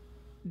like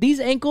these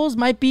ankles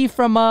might be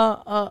from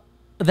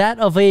that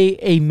of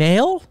a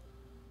male?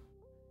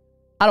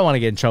 I don't want to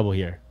get in trouble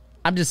here.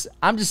 I'm just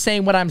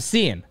saying what I'm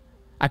seeing.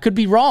 I could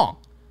be wrong.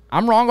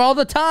 I'm wrong all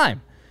the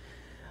time.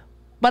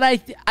 But I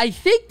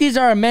think these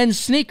are a men's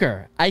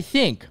sneaker. I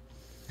think.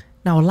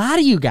 Now, a lot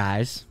of you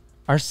guys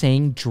are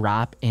saying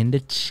drop in the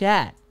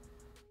chat.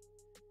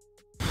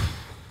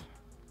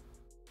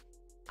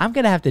 I'm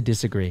going to have to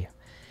disagree.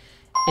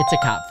 It's a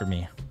cop for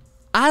me.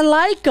 I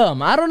like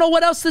them. I don't know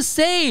what else to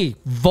say.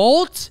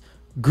 Volt,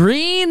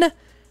 green,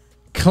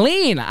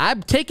 clean.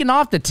 I'm taking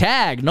off the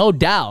tag, no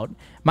doubt.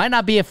 Might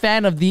not be a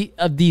fan of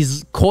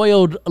these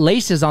coiled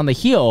laces on the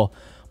heel,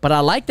 but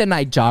I like the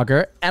night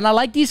jogger, and I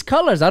like these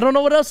colors. I don't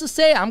know what else to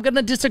say. I'm going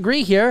to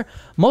disagree here.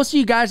 Most of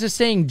you guys are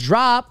saying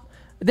drop.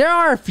 There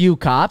are a few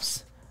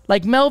cops.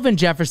 Like Melvin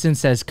Jefferson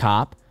says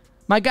cop.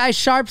 My guy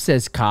Sharp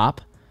says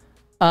cop.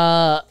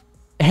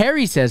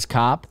 Harry says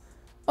cop.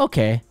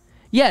 Okay.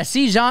 Yeah,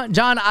 see, John,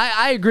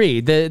 I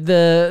agree.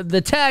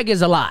 The tag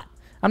is a lot.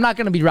 I'm not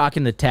going to be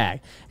rocking the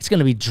tag. It's going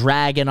to be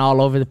dragging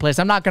all over the place.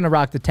 I'm not going to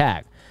rock the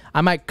tag. I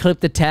might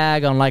clip the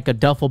tag on like a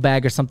duffel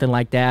bag or something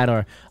like that,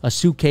 or a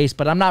suitcase,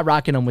 but I'm not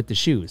rocking them with the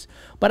shoes.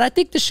 But I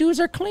think the shoes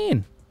are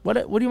clean. What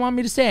do you want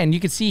me to say? And you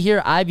can see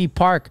here, Ivy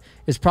Park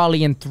is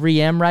probably in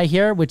 3M right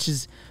here, which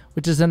is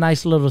a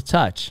nice little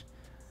touch.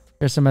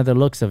 There's some other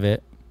looks of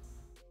it.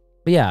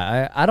 But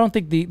yeah, I don't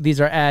think these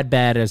are as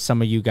bad as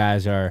some of you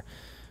guys are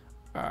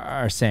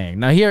saying.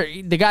 Now here,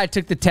 the guy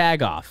took the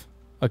tag off.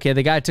 Okay,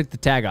 the guy took the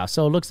tag off,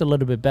 so it looks a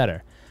little bit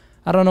better.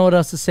 I don't know what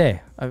else to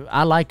say.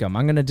 I like them.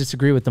 I'm going to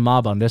disagree with the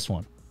mob on this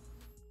one.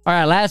 All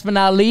right, last but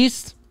not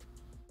least.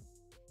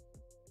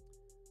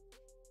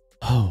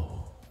 Oh.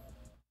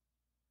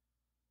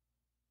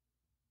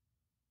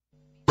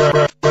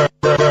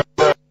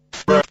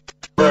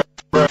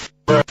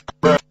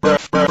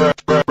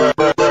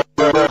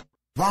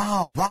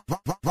 Wow.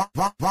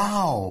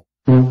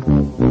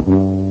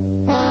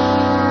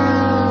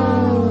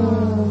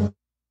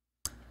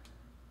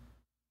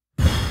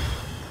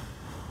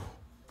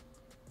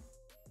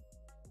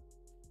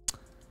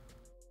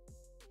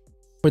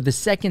 For the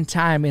second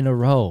time in a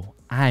row,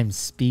 I'm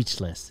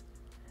speechless.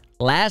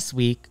 Last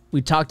week,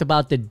 we talked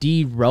about the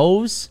D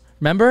Rose.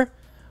 Remember?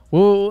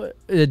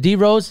 The D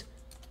Rose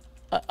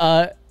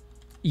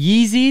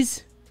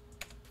Yeezys.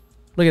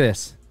 Look at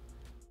this.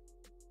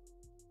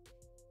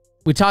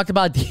 We talked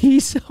about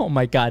these. Oh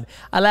my God.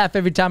 I laugh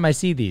every time I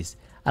see these.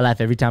 And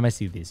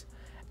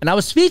I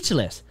was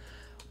speechless.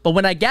 But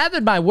when I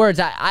gathered my words,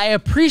 I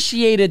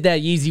appreciated that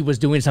Yeezy was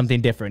doing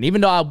something different.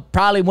 Even though I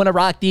probably wouldn't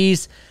rock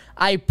these,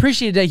 I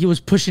appreciated that he was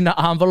pushing the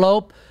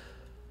envelope.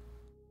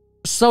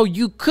 So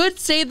you could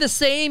say the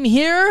same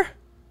here.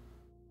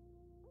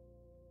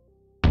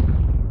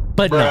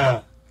 But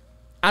no,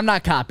 I'm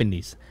not copping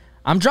these.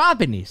 I'm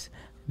dropping these.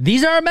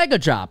 These are a mega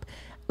drop.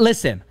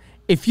 Listen,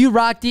 if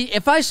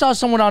I saw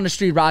someone on the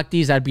street rock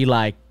these, I'd be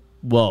like,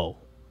 whoa,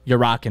 you're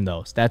rocking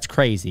those. That's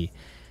crazy.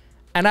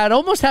 And I'd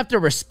almost have to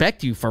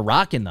respect you for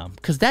rocking them,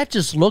 because that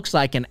just looks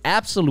like an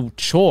absolute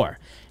chore.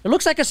 It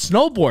looks like a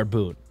snowboard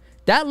boot.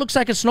 That looks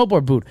like a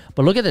snowboard boot.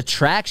 But look at the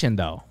traction,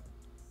 though.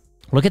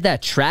 Look at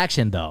that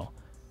traction, though.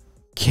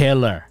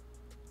 Killer.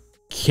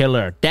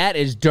 That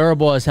is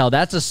durable as hell.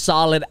 That's a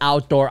solid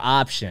outdoor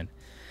option.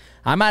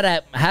 I might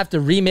have to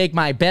remake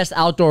my best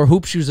outdoor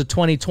hoop shoes of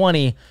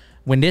 2020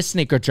 when this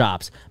sneaker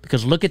drops,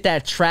 because look at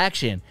that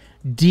traction.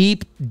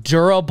 Deep,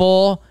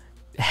 durable,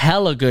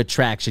 hella good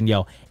traction,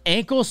 yo.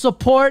 Ankle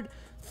support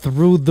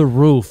through the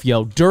roof,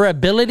 yo.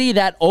 Durability,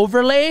 that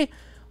overlay,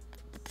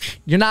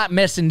 you're not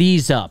messing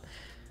these up.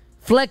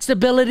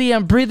 Flexibility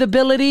and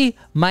breathability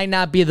might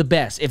not be the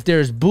best. If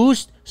there's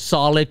boost,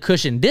 solid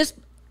cushion. This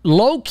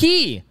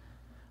low-key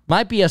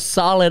might be a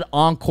solid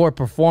encore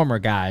performer,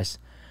 guys.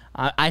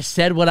 I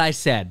said what I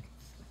said.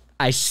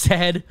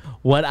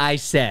 What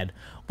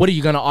are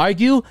you going to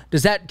argue?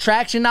 Does that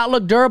traction not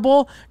look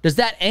durable? Does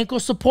that ankle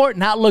support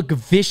not look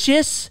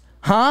vicious?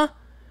 Huh?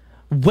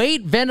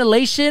 Weight,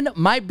 ventilation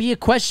might be a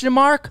question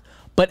mark,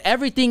 but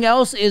everything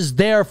else is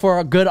there for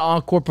a good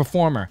encore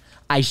performer.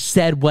 I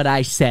said what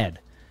I said.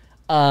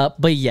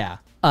 But yeah,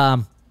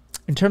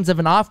 in terms of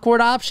an off-court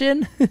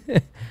option,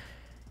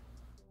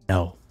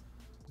 no,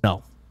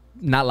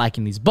 not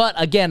liking these. But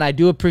again, I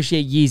do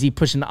appreciate Yeezy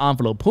pushing the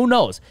envelope. Who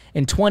knows?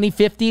 In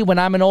 2050, when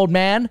I'm an old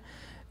man,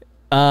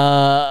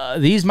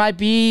 these might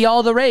be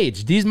all the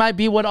rage. These might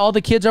be what all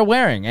the kids are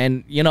wearing.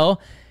 And, you know,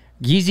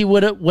 Yeezy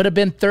would have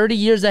been 30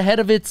 years ahead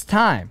of its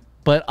time.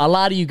 But a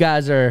lot of you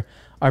guys are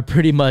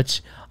pretty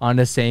much on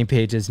the same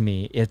page as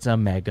me. It's a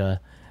mega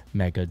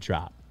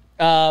drop.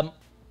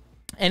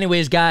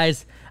 Anyways,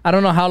 guys, I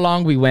don't know how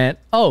long we went.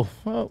 Oh,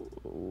 well,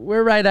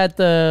 we're right at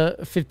the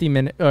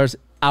 50-minute or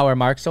hour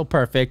mark, so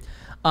perfect.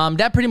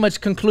 That pretty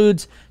much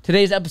concludes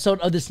today's episode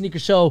of the Sneaker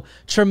Show.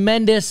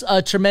 Tremendous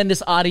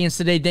audience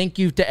today. Thank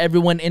you to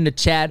everyone in the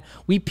chat.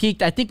 We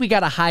peaked. I think we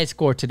got a high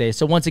score today.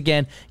 So once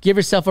again, give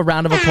yourself a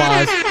round of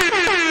applause.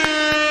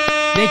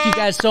 Thank you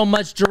guys so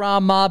much,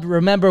 Jerome Mob.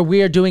 Remember,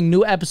 we are doing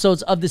new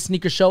episodes of the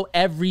Sneaker Show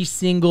every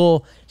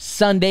single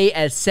Sunday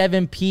at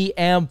 7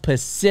 p.m.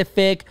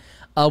 Pacific.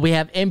 We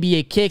have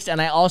NBA kicks,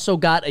 and I also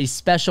got a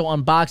special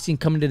unboxing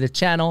coming to the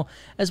channel,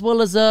 as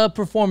well as a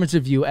performance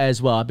review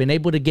as well. I've been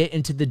able to get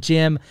into the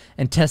gym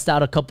and test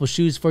out a couple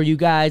shoes for you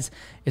guys.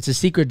 It's a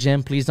secret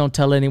gym. Please don't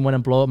tell anyone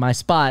and blow up my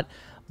spot.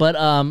 But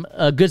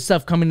good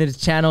stuff coming to the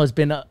channel. It's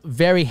been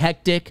very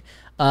hectic.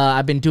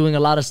 I've been doing a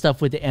lot of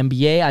stuff with the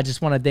NBA. I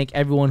just want to thank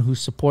everyone who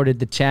supported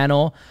the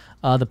channel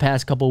the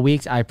past couple of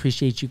weeks. I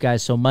appreciate you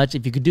guys so much.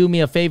 If you could do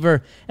me a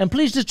favor and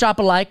please just drop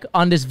a like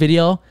on this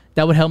video,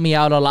 that would help me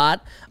out a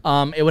lot.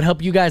 It would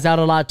help you guys out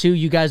a lot too.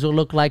 You guys will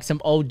look like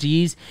some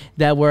OGs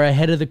that were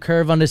ahead of the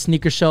curve on the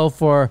sneaker show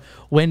for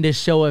when this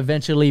show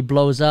eventually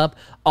blows up.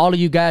 All of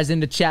you guys in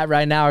the chat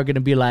right now are going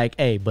to be like,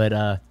 hey, but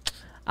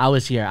I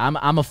was here.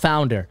 I'm a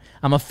founder.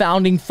 I'm a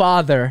founding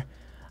father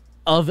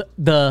of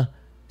the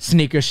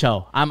sneaker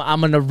show.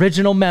 I'm an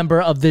original member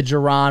of the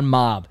Jerron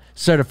Mob,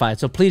 certified.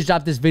 So please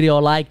drop this video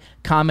a like,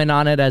 comment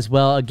on it as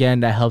well. Again,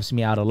 that helps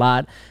me out a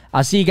lot.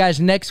 I'll see you guys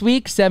next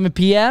week, 7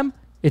 p.m.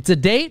 It's a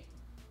date.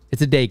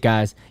 It's a date,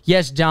 guys.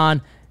 Yes,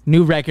 John,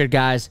 new record,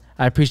 guys.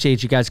 I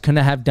appreciate you guys.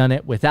 Couldn't have done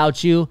it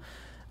without you.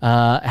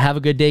 Have a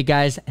good day,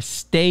 guys.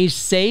 Stay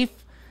safe.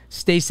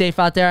 Stay safe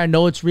out there. I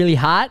know it's really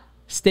hot.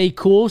 Stay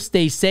cool.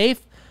 Stay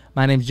safe.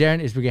 My name's Jaron.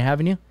 It's been great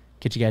having you.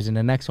 Catch you guys in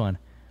the next one.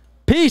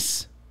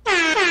 Peace.